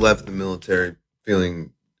obviously left the military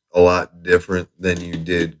feeling a lot different than you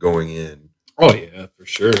did going in. Oh yeah, for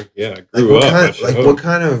sure. Yeah, I grew up.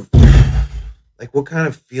 What kind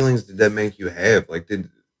of feelings did that make you have?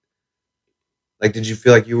 Did you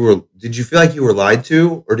feel like you were lied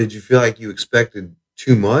to, or did you feel like you expected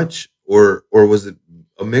too much, or was it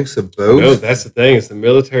a mix of both? No, that's the thing. Is the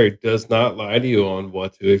military does not lie to you on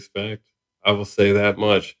what to expect. I will say that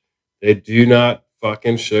much. They do not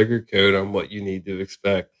fucking sugarcoat on what you need to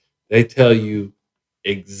expect. They tell you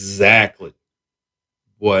exactly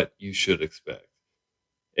what you should expect,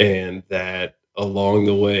 and that along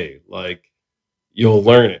the way, like, you'll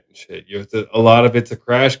learn it and shit. A lot of it's a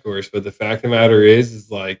crash course, but the fact of the matter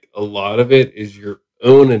is like a lot of it is your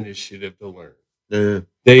own initiative to learn. Yeah.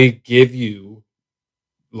 They give you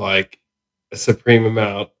like a supreme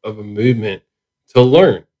amount of a movement to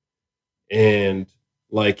learn. And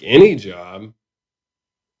like any job,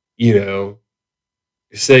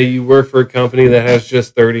 say you work for a company that has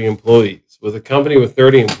just 30 employees. With a company with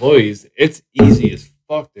 30 employees, it's easy as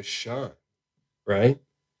fuck to shine, right?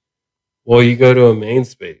 Well, you go to a main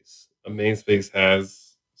space. A main space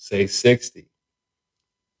has, say, 60.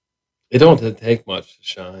 It don't take much to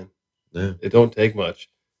shine. Yeah. It don't take much.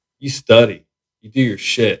 You study. You do your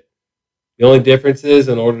shit. The only difference is,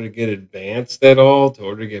 in order to get advanced at all, in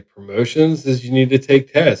order to get promotions, is you need to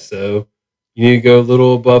take tests. So you need to go a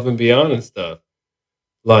little above and beyond and stuff.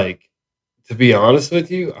 Like, to be honest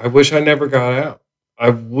with you, I wish I never got out.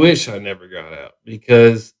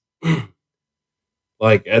 Because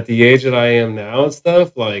like at the age that I am now and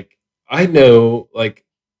stuff, like I know like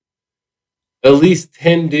at least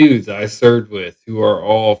 10 dudes I served with who are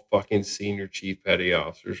all fucking senior chief petty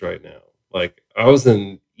officers right now. Like I was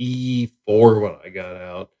in E4 when I got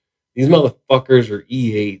out. These motherfuckers are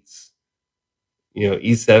E8s,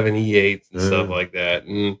 E7, E8s and stuff like that.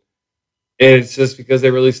 And it's just because they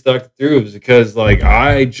really stuck through. It was because like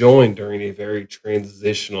I joined during a very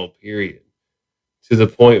transitional period. To the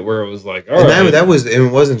point where it was like, all right.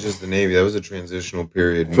 It wasn't just the Navy. That was a transitional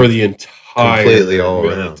period For the entire completely all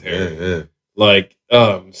military. around. Yeah. Like,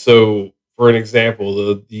 so for an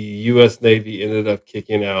example, the U.S. Navy ended up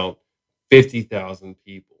kicking out 50,000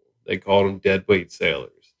 people. They called them deadweight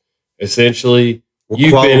sailors. Essentially,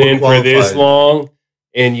 you've been in for this long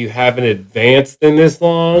and you haven't advanced in this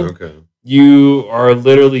long. Okay. You are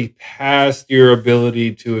literally past your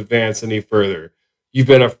ability to advance any further. You've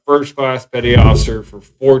been a first-class petty officer for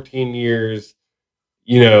 14 years,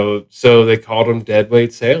 so they called them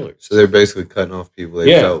deadweight sailors. So they're basically cutting off people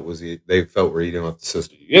they felt were eating off the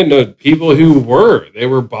system. Yeah, no, people who they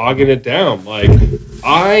were bogging it down. Like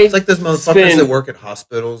it's like those motherfuckers that work at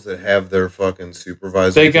hospitals that have their fucking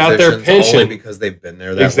supervisor. They got their pension only because they've been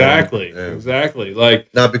there. Exactly.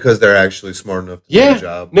 Like not because they're actually smart enough to do the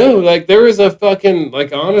job. No, like there was a fucking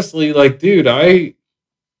honestly, dude,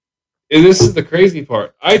 and this is the crazy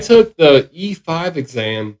part. I took the E5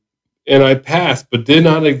 exam and I passed, but did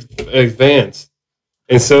not advance.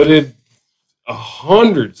 And so did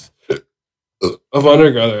hundreds of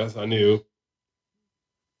undergraduates I knew.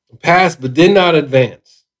 Passed, but did not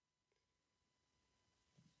advance.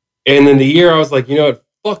 And in the year, I was like, you know what?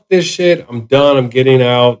 Fuck this shit. I'm done. I'm getting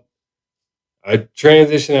out. I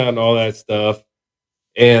transitioned out and all that stuff.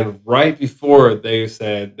 And right before they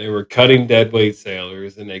said they were cutting deadweight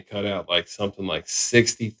sailors, and they cut out something like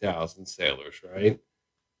 60,000 sailors, right?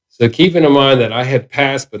 So keeping in mind that I had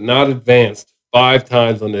passed but not advanced 5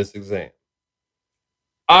 times on this exam.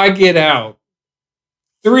 I get out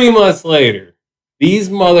 3 months later. These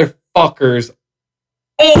motherfuckers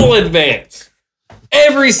all advance.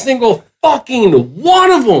 Every single fucking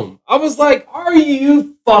one of them. I was like, are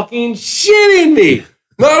you fucking shitting me?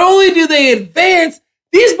 Not only do they advance,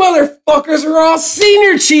 these motherfuckers are all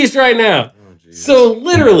senior chiefs right now. Oh, so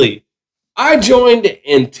literally, I joined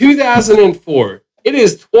in 2004. It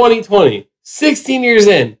is 2020, 16 years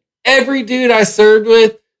in. Every dude I served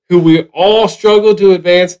with, who we all struggled to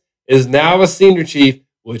advance, is now a senior chief.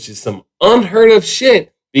 which is some unheard of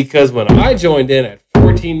shit because when I joined in at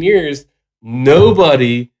 14 years,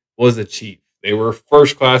 nobody was a chief. They were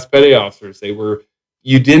first class petty officers.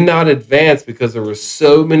 You did not advance because there were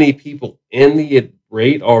so many people in the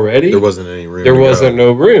rate already. There wasn't any room. There wasn't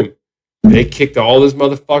no room. They kicked all those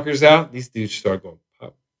motherfuckers out. These dudes started going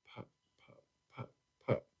pop, pop, pop,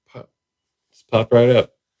 pop, pop. Just pop right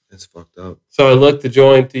up. It's fucked up. So I looked to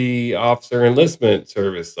join the officer enlistment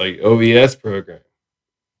service, like OES program.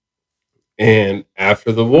 And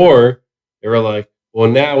after the war, they were like, well,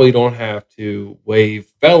 now we don't have to waive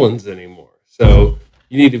felons anymore. So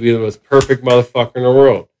you need to be the most perfect motherfucker in the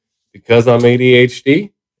world. Because I'm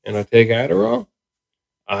ADHD and I take Adderall,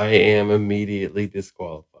 I am immediately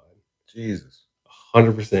disqualified. Jesus.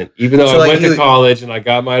 100%. Even though I went to college and I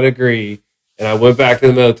got my degree and I went back to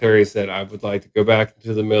the military and said, I would like to go back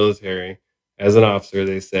into the military as an officer,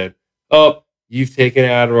 they said, oh, you've taken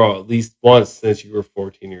Adderall at least once since you were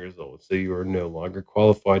 14 years old. So you are no longer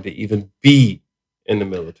qualified to even be in the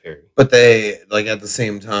military. But they, like, at the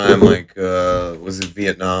same time, like, was it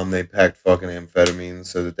Vietnam? They packed fucking amphetamines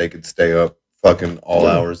so that they could stay up fucking all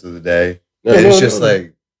hours of the day. It's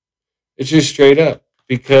just straight up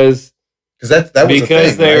because that was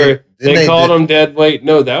because a thing, right? they called them dead weight.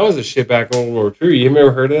 No, that was a shit back in World War II. You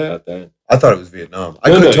ever heard of that? I thought it was Vietnam. I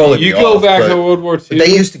could totally be You go off, back to World War II.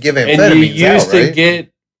 They used to give amphetamines and you used out, right? to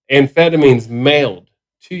get amphetamines mailed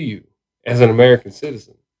to you as an American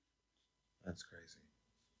citizen. That's crazy.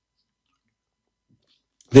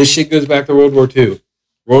 This shit goes back to World War II.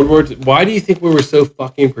 Why do you think we were so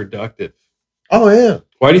fucking productive? Oh, yeah.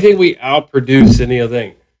 Why do you think we outproduced any other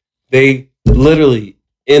thing? They literally,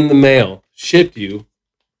 in the mail, shipped you,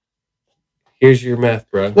 here's your meth,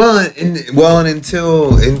 bro. And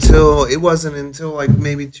until it wasn't until like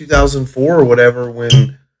maybe 2004 or whatever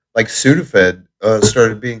when like Sudafed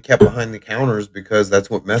started being kept behind the counters because that's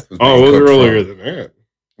what meth was being it was cooked earlier from. than that.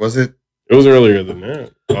 Was it? It was earlier than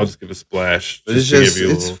that. I'll just give a splash.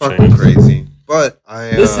 It's fucking crazy. But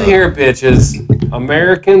listen here, bitches.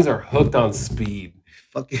 Americans are hooked on speed.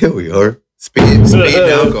 Fuck yeah, we are. Speed and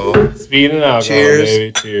alcohol. Speed and alcohol, cheers.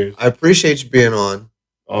 Baby. Cheers. I appreciate you being on.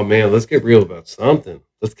 Oh man, let's get real about something.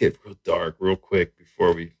 Let's get real dark real quick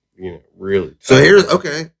before we, really. So here's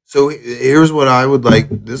what I would like.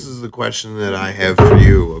 This is the question that I have for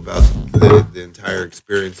you about the entire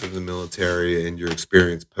experience of the military and your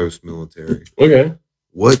experience post-military. Okay.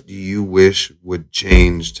 What do you wish would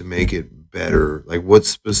change to make it better? Like, what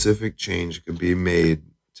specific change could be made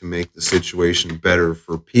to make the situation better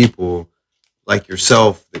for people like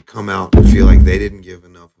yourself that come out and feel like they didn't give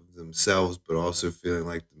enough of themselves, but also feeling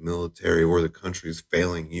like the military or the country is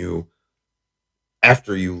failing you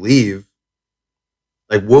after you leave?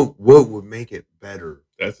 Like, what would make it better?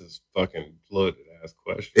 That's a fucking loaded ass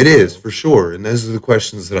question. It is, for sure, and those are the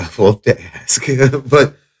questions that I love to ask.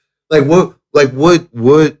 But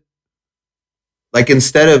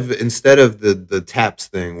instead of the TAPS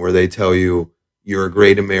thing where they tell you you're a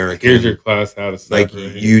great American, here's your class how to separate.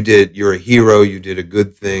 Like you're a hero, you did a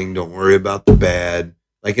good thing, don't worry about the bad.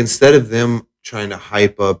 Like, instead of them trying to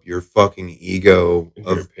hype up your fucking ego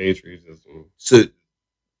of your patriotism. So,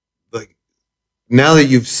 like, now that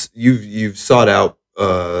you've sought out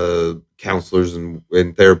counselors and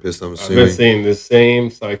therapists, I'm assuming. I've been seeing the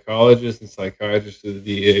same psychologist and psychiatrist of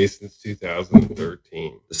the VA since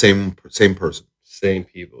 2013. The same person. Same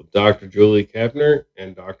people. Dr. Julie Kepner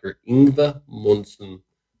and Dr. Ingve Munson.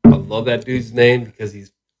 I love that dude's name because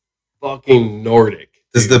he's fucking Nordic.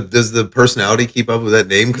 Does the personality keep up with that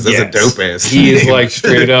name? Because that's a dope ass name. He is like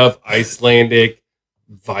straight up Icelandic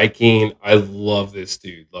Viking. I love this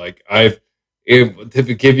dude. Like, to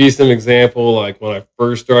give you some example, like when I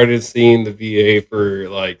first started seeing the VA for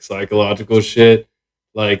like psychological shit,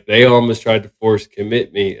 like they almost tried to force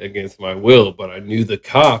commit me against my will, but I knew the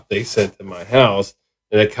cop they sent to my house,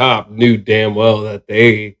 and the cop knew damn well that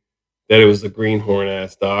it was a greenhorn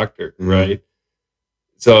ass doctor, right?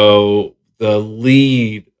 So the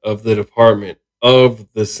lead of the department of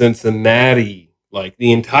the Cincinnati, like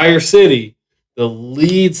the entire city, the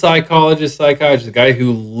lead psychiatrist, the guy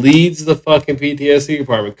who leads the fucking PTSD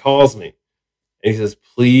department, calls me and he says,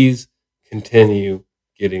 please continue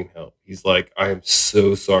getting help. He's like, I am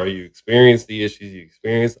so sorry you experienced the issues you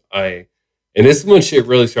experienced. And this is when shit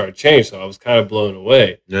really started to change, so I was kind of blown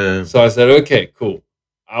away. Yeah. So I said, okay, cool.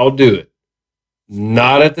 I'll do it.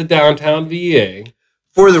 Not at the downtown VA.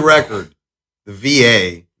 For the record, the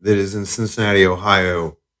VA that is in Cincinnati,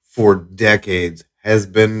 Ohio, for decades has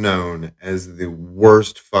been known as the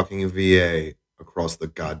worst fucking VA across the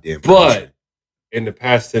goddamn country. But in the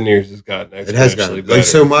past 10 years has gotten It has exponentially gotten better. like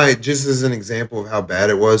so. My just as an example of how bad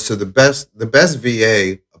it was. So the best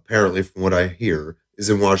VA apparently, from what I hear, is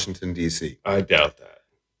in Washington D.C. I doubt that.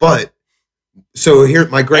 But so here,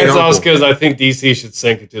 my great That's also uncle. because I think DC should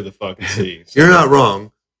sink it to the fucking sea. So. You're not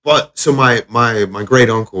wrong. But so my great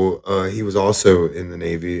uncle, he was also in the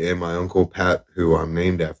Navy, and my uncle Pat, who I'm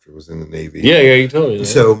named after, was in the Navy. Yeah, you told me that.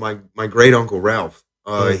 So my great uncle Ralph,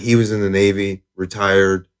 Mm. he was in the Navy,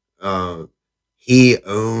 retired. He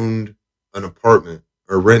owned an apartment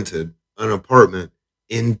or rented an apartment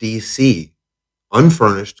in D.C.,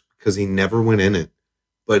 unfurnished because he never went in it,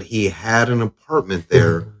 but he had an apartment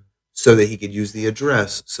there so that he could use the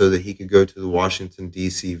address so that he could go to the Washington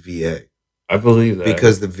D.C. VA. I believe that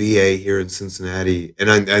Because the VA here in Cincinnati,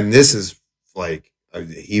 and this is like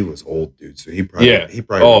he was old, dude. So he probably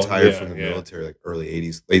retired from the military like early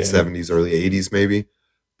 '80s, late '70s, early '80s, maybe.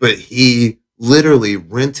 But he literally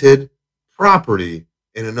rented property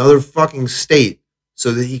in another fucking state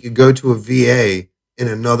so that he could go to a VA in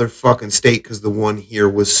another fucking state because the one here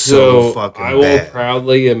was so fucking bad.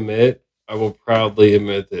 I will proudly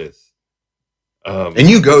admit this. And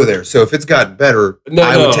you go there, so if it's gotten better,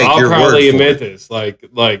 I would take your word for it. I'll probably admit this. Like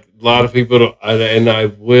a lot of people don't, and I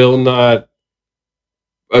will not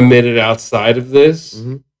admit it outside of this,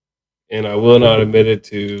 and I will not admit it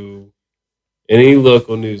to any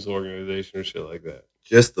local news organization or shit like that.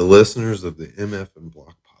 Just the listeners of the MF and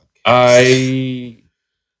Block podcast.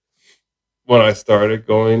 When I started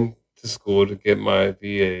going to school to get my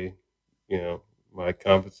VA, my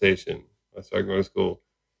compensation, I started going to school.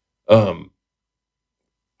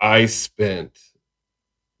 I spent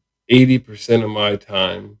 80% of my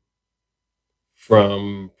time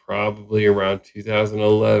from probably around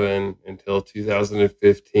 2011 until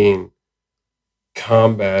 2015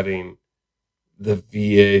 combating the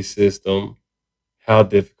VA system, how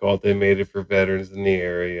difficult they made it for veterans in the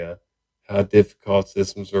area, how difficult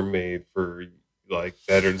systems were made for like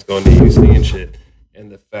veterans going to UC and shit.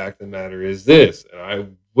 And the fact of the matter is this, and I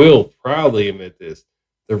will proudly admit this,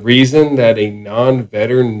 the reason that a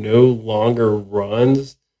non-veteran no longer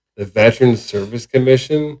runs the Veterans Service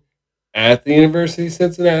Commission at the University of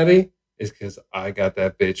Cincinnati is because I got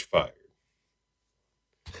that bitch fired.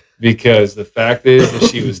 Because the fact is that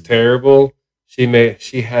she was terrible.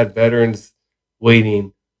 She had veterans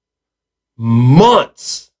waiting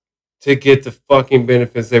months to get the fucking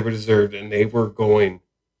benefits they were deserved, and they were going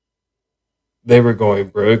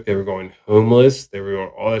broke, they were going homeless, they were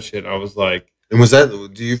going all that shit. I was like, and was that?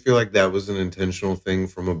 Do you feel like that was an intentional thing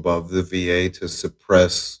from above the VA to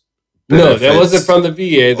suppress benefits? No, that wasn't from the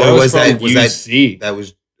VA. That was from UC. That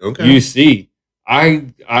was okay. UC.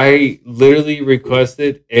 I literally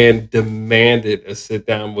requested and demanded a sit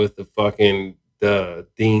down with the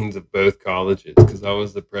deans of both colleges because I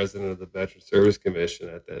was the president of the Veterans Service Commission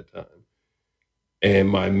at that time. And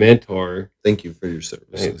my mentor, thank you for your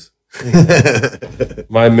services.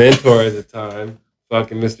 My mentor at the time,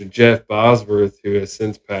 fucking Mr. Jeff Bosworth, who has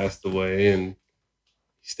since passed away, and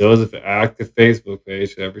he still has an active Facebook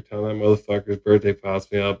page. Every time that motherfucker's birthday pops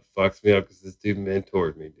me up, fucks me up because this dude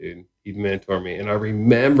mentored me, dude. He mentored me. And I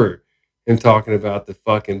remember him talking about the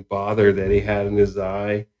fucking bother that he had in his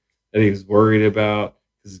eye that he was worried about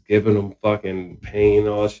because giving him fucking pain and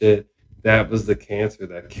all that shit. That was the cancer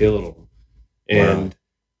that killed him. And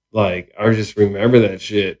like, I just remember that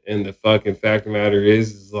shit. And the fucking fact of the matter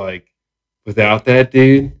is like, without that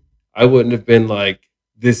dude, I wouldn't have been like,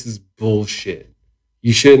 this is bullshit.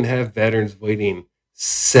 You shouldn't have veterans waiting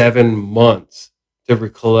 7 months to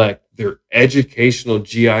recollect their educational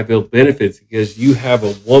GI Bill benefits because you have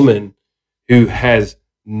a woman who has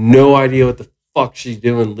no idea what the fuck she's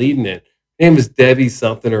doing leading it. Her name is Debbie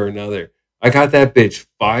something or another. I got that bitch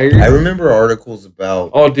fired. I remember articles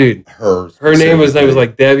about her. Her name was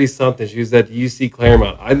like Debbie something. She was at the UC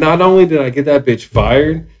Claremont. Not only did I get that bitch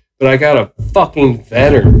fired, but I got a fucking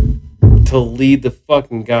veteran to lead the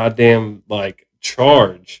fucking goddamn like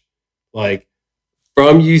charge, like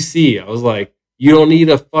from UC. I was like, you don't need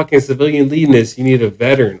a fucking civilian leading this. You need a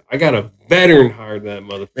veteran. I got a veteran hired that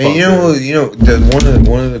motherfucker. Man,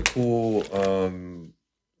 one of the cool.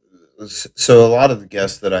 So a lot of the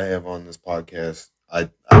guests that I have on this podcast, I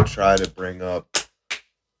try to bring up.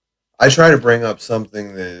 I try to bring up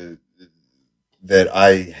something that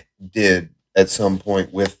I did at some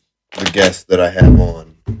point with the guests that I have on.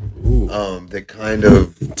 That kind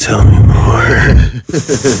of tell me more.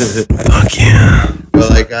 Fuck yeah. But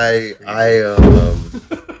like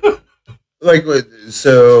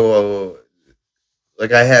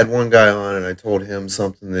like I had one guy on and I told him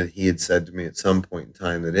something that he had said to me at some point in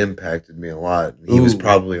time that impacted me a lot. And he was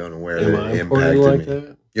probably unaware that it impacted me.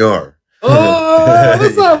 That? You are. Oh,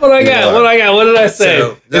 what's up? What I got? What I got? What did I say?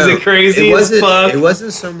 So, Is it crazy It as wasn't. fuck? It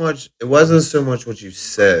wasn't so much. It wasn't so much what you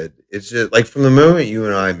said. It's just like from the moment you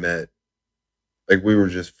and I met, like we were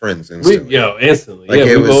just friends instantly. Instantly. Like, Yeah,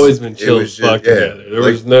 it we've was- always been it chill was as fuck just- yeah, together. There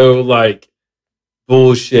like- was no like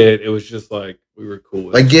bullshit. It was just like we were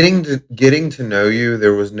cool. Like getting to know you.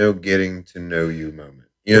 There was no getting to know you moment.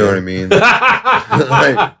 You know what I mean?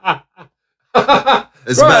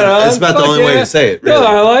 It's Right about the on. only Fuck way yeah. to say it. Really. No,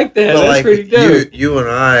 I like that. But That's like pretty dope. you and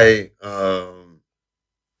I,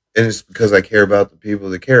 and it's because I care about the people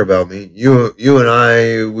that care about me. You and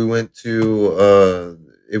I, we went to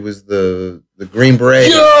it was the Green Beret.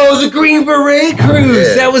 Yo, the Green Beret cruise.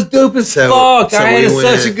 Yeah. That was dope as So- fuck. so I had we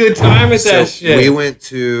such a went- good time at that shit. We went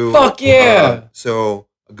to Fuck yeah. So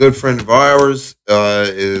a good friend of ours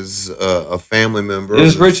is a family member. It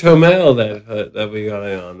was Rich Homel that we got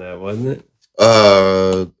in on that, wasn't it?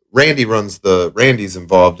 Randy's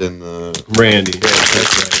involved in the Randy. Yeah,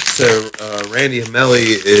 that's right. So Randy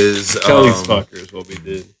Hamelli is Kelly's fucker is what we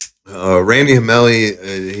did. Randy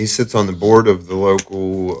Hamelli, he sits on the board of the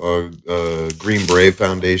local Green Beret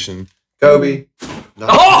Foundation. Kobe.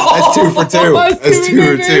 That's 2 for 2. That's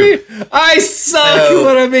 2 for 2. I suck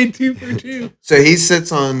when I made 2 for 2. So he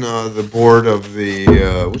sits on the board of the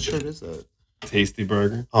what shirt is that? Tasty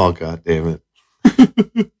Burger. Oh, god damn it.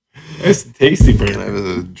 That's the Tasty Can I have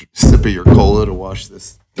Burger. a sip of your cola to wash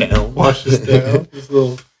this down? Wash this down. This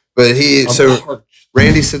little. But so parched.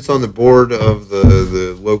 Randy sits on the board of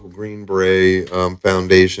the local Green Beret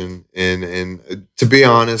Foundation, and to be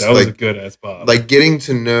honest, That was a like good ass Bob. like getting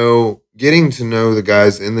to know the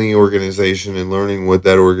guys in the organization and learning what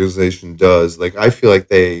that organization does. Like I feel like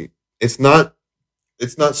it's not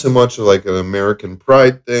so much like an American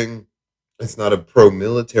pride thing. It's not a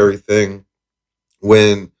pro-military thing.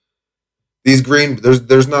 When these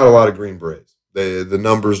there's not a lot of Green Berets. The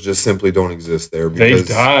numbers just simply don't exist there. They Because,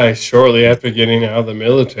 die shortly after getting out of the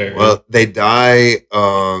military. well, they die.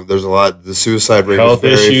 There's a lot. The suicide rate Health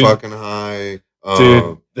is very issues. fucking high.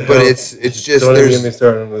 Dude, But it's just don't even get me there's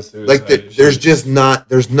started on the suicide like issues.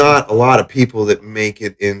 there's not a lot of people that make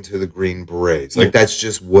it into the Green Berets. Like that's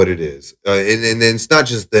just what it is. And it's not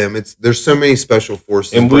just them. There's so many special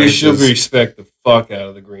forces. And we branches. should respect the fuck out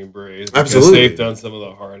of the Green Berets. Because Absolutely. they've done some of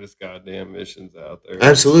the hardest goddamn missions out there.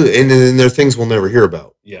 Absolutely, and then there are things we'll never hear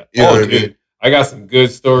about. Yeah. You know what I dude. mean? I got some good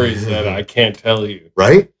stories that I can't tell you.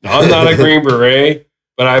 Right? I'm not a Green Beret,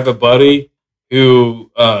 but I have a buddy who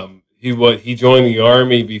he joined the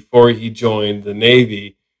Army before he joined the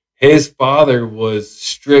Navy. His father was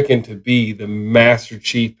stricken to be the Master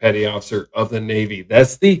Chief Petty Officer of the Navy.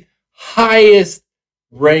 That's the highest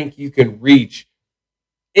rank you can reach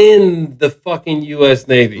in the fucking U.S.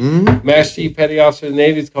 Navy. Mhm. Master Chief Petty Officer of the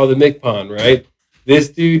Navy is called the MCPON, right? This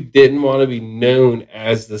dude didn't want to be known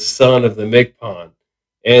as the son of the MCPON.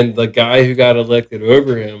 And the guy who got elected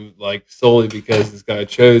over him, like solely because this guy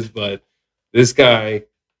chose, but this guy,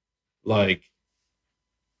 like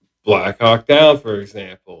Black Hawk Down, for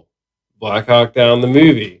example. Black Hawk Down, the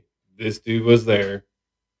movie. This dude was there.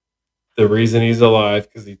 The reason he's alive,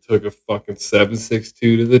 because he took a fucking 7.62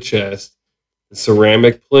 to the chest. The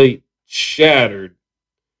ceramic plate shattered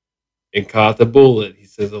and caught the bullet. He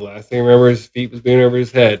says the last thing he remembers, his feet was being over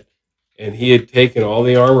his head. And he had taken all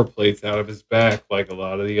the armor plates out of his back, like a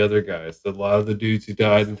lot of the other guys. A lot of the dudes who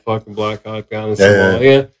died in fucking Black Hawk Down in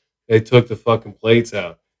Somalia, they took the fucking plates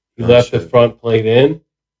out. He left the front plate in.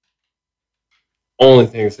 Only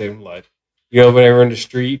thing that saved his life. You know, when they were in the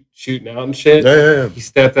street shooting out and shit, Yeah. he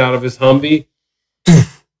stepped out of his Humvee.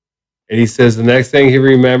 And he says the next thing he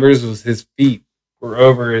remembers was his feet were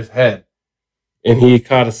over his head. And he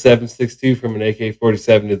caught a 7.62 from an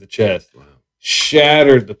AK-47 to the chest. Wow.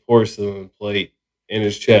 Shattered the porcelain plate in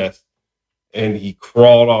his chest. And he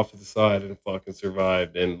crawled off to the side and fucking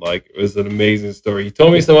survived. And like, it was an amazing story. He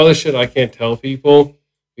told me some other shit I can't tell people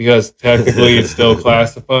because technically it's still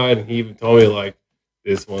classified. And he even told me like,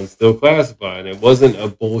 this one's still classified. And it wasn't a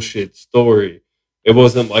bullshit story. It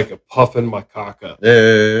wasn't like a puffing my cock up.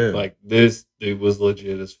 Yeah. Like this dude was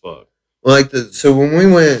legit as fuck. Well, like so when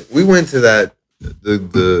we went to that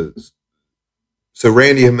so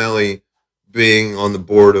Randy Hamelli being on the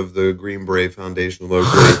board of the Green Beret Foundation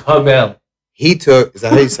locally, Hamel. he took, is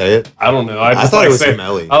that how you say it? I don't know. I just thought like it was saying,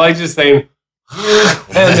 Hamelli. I like just saying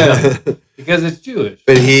Hamel because it's Jewish.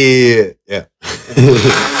 But yeah.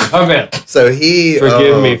 Hamel. So he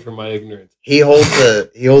Forgive me for my ignorance. He holds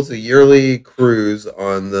a yearly cruise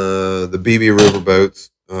on the BB riverboats.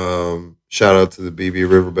 Shout out to the BB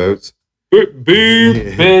riverboats.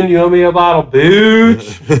 Booch, Ben, you owe me a bottle,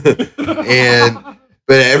 booch. And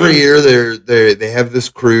But every year they have this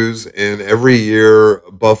cruise, and every year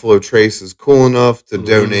Buffalo Trace is cool enough to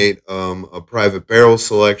donate a private barrel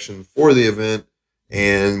selection for the event.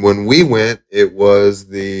 And when we went, it was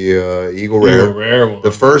the Eagle Rare. Rare one.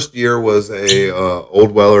 The first year was a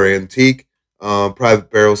Old Weller Antique private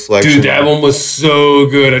barrel selection. Dude, that one was so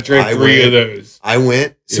good. I drank 3 of those. I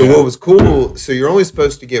went. So what was cool? So you're only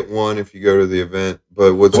supposed to get one if you go to the event.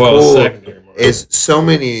 But what's cool is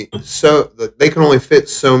they can only fit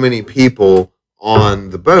so many people on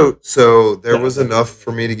the boat. So there was enough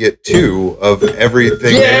for me to get 2 of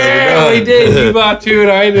everything. Yeah, we did. You bought 2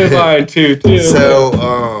 and I ended up buying 2 too.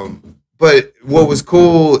 So, but what was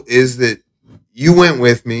cool is that you went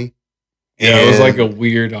with me. Yeah, it was like a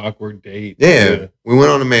weird, awkward date. Yeah, we went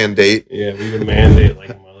on a man date. Yeah, we would mandate like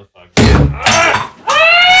a motherfucker.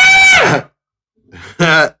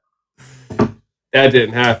 That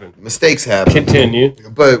didn't happen. Mistakes happen. Continue.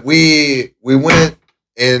 But we went,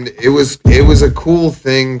 and it was a cool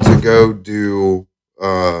thing to go do.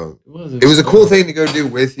 It was a cool thing to go do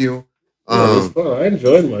with you. It was fun. I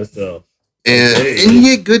enjoyed myself. And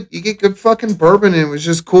you get good fucking bourbon, and it was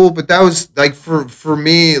just cool. But that was like for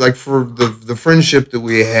me, like for the friendship that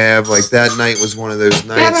we have, like that night was one of those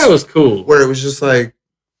nights. Yeah, that was cool. Where it was just like,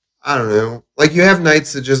 I don't know, like you have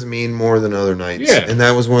nights that just mean more than other nights. Yeah. And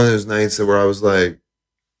that was one of those nights where I was like,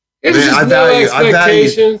 man,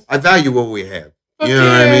 I value what we have. You know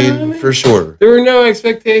what I mean? For sure. There were no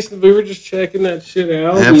expectations. We were just checking that shit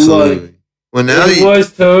out. Absolutely. Well, now it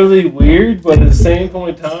was totally weird, but at the same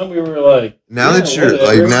point in time, we were like, now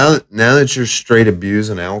that you're straight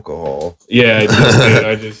abusing alcohol. Yeah,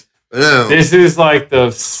 I just. No. This is like the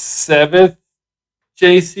 7th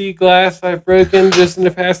JC glass I've broken just in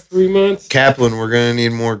the past 3 months. Kaplan, we're gonna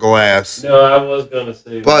need more glass. No, I was gonna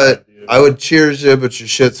say that. But I would cheers you, but your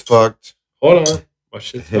shit's fucked. Hold on, my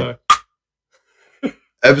shit's fucked.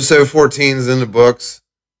 Episode 14 is in the books.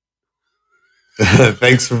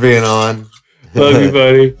 Thanks for being on. Love you,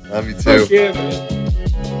 buddy. Love you too. Yeah, man.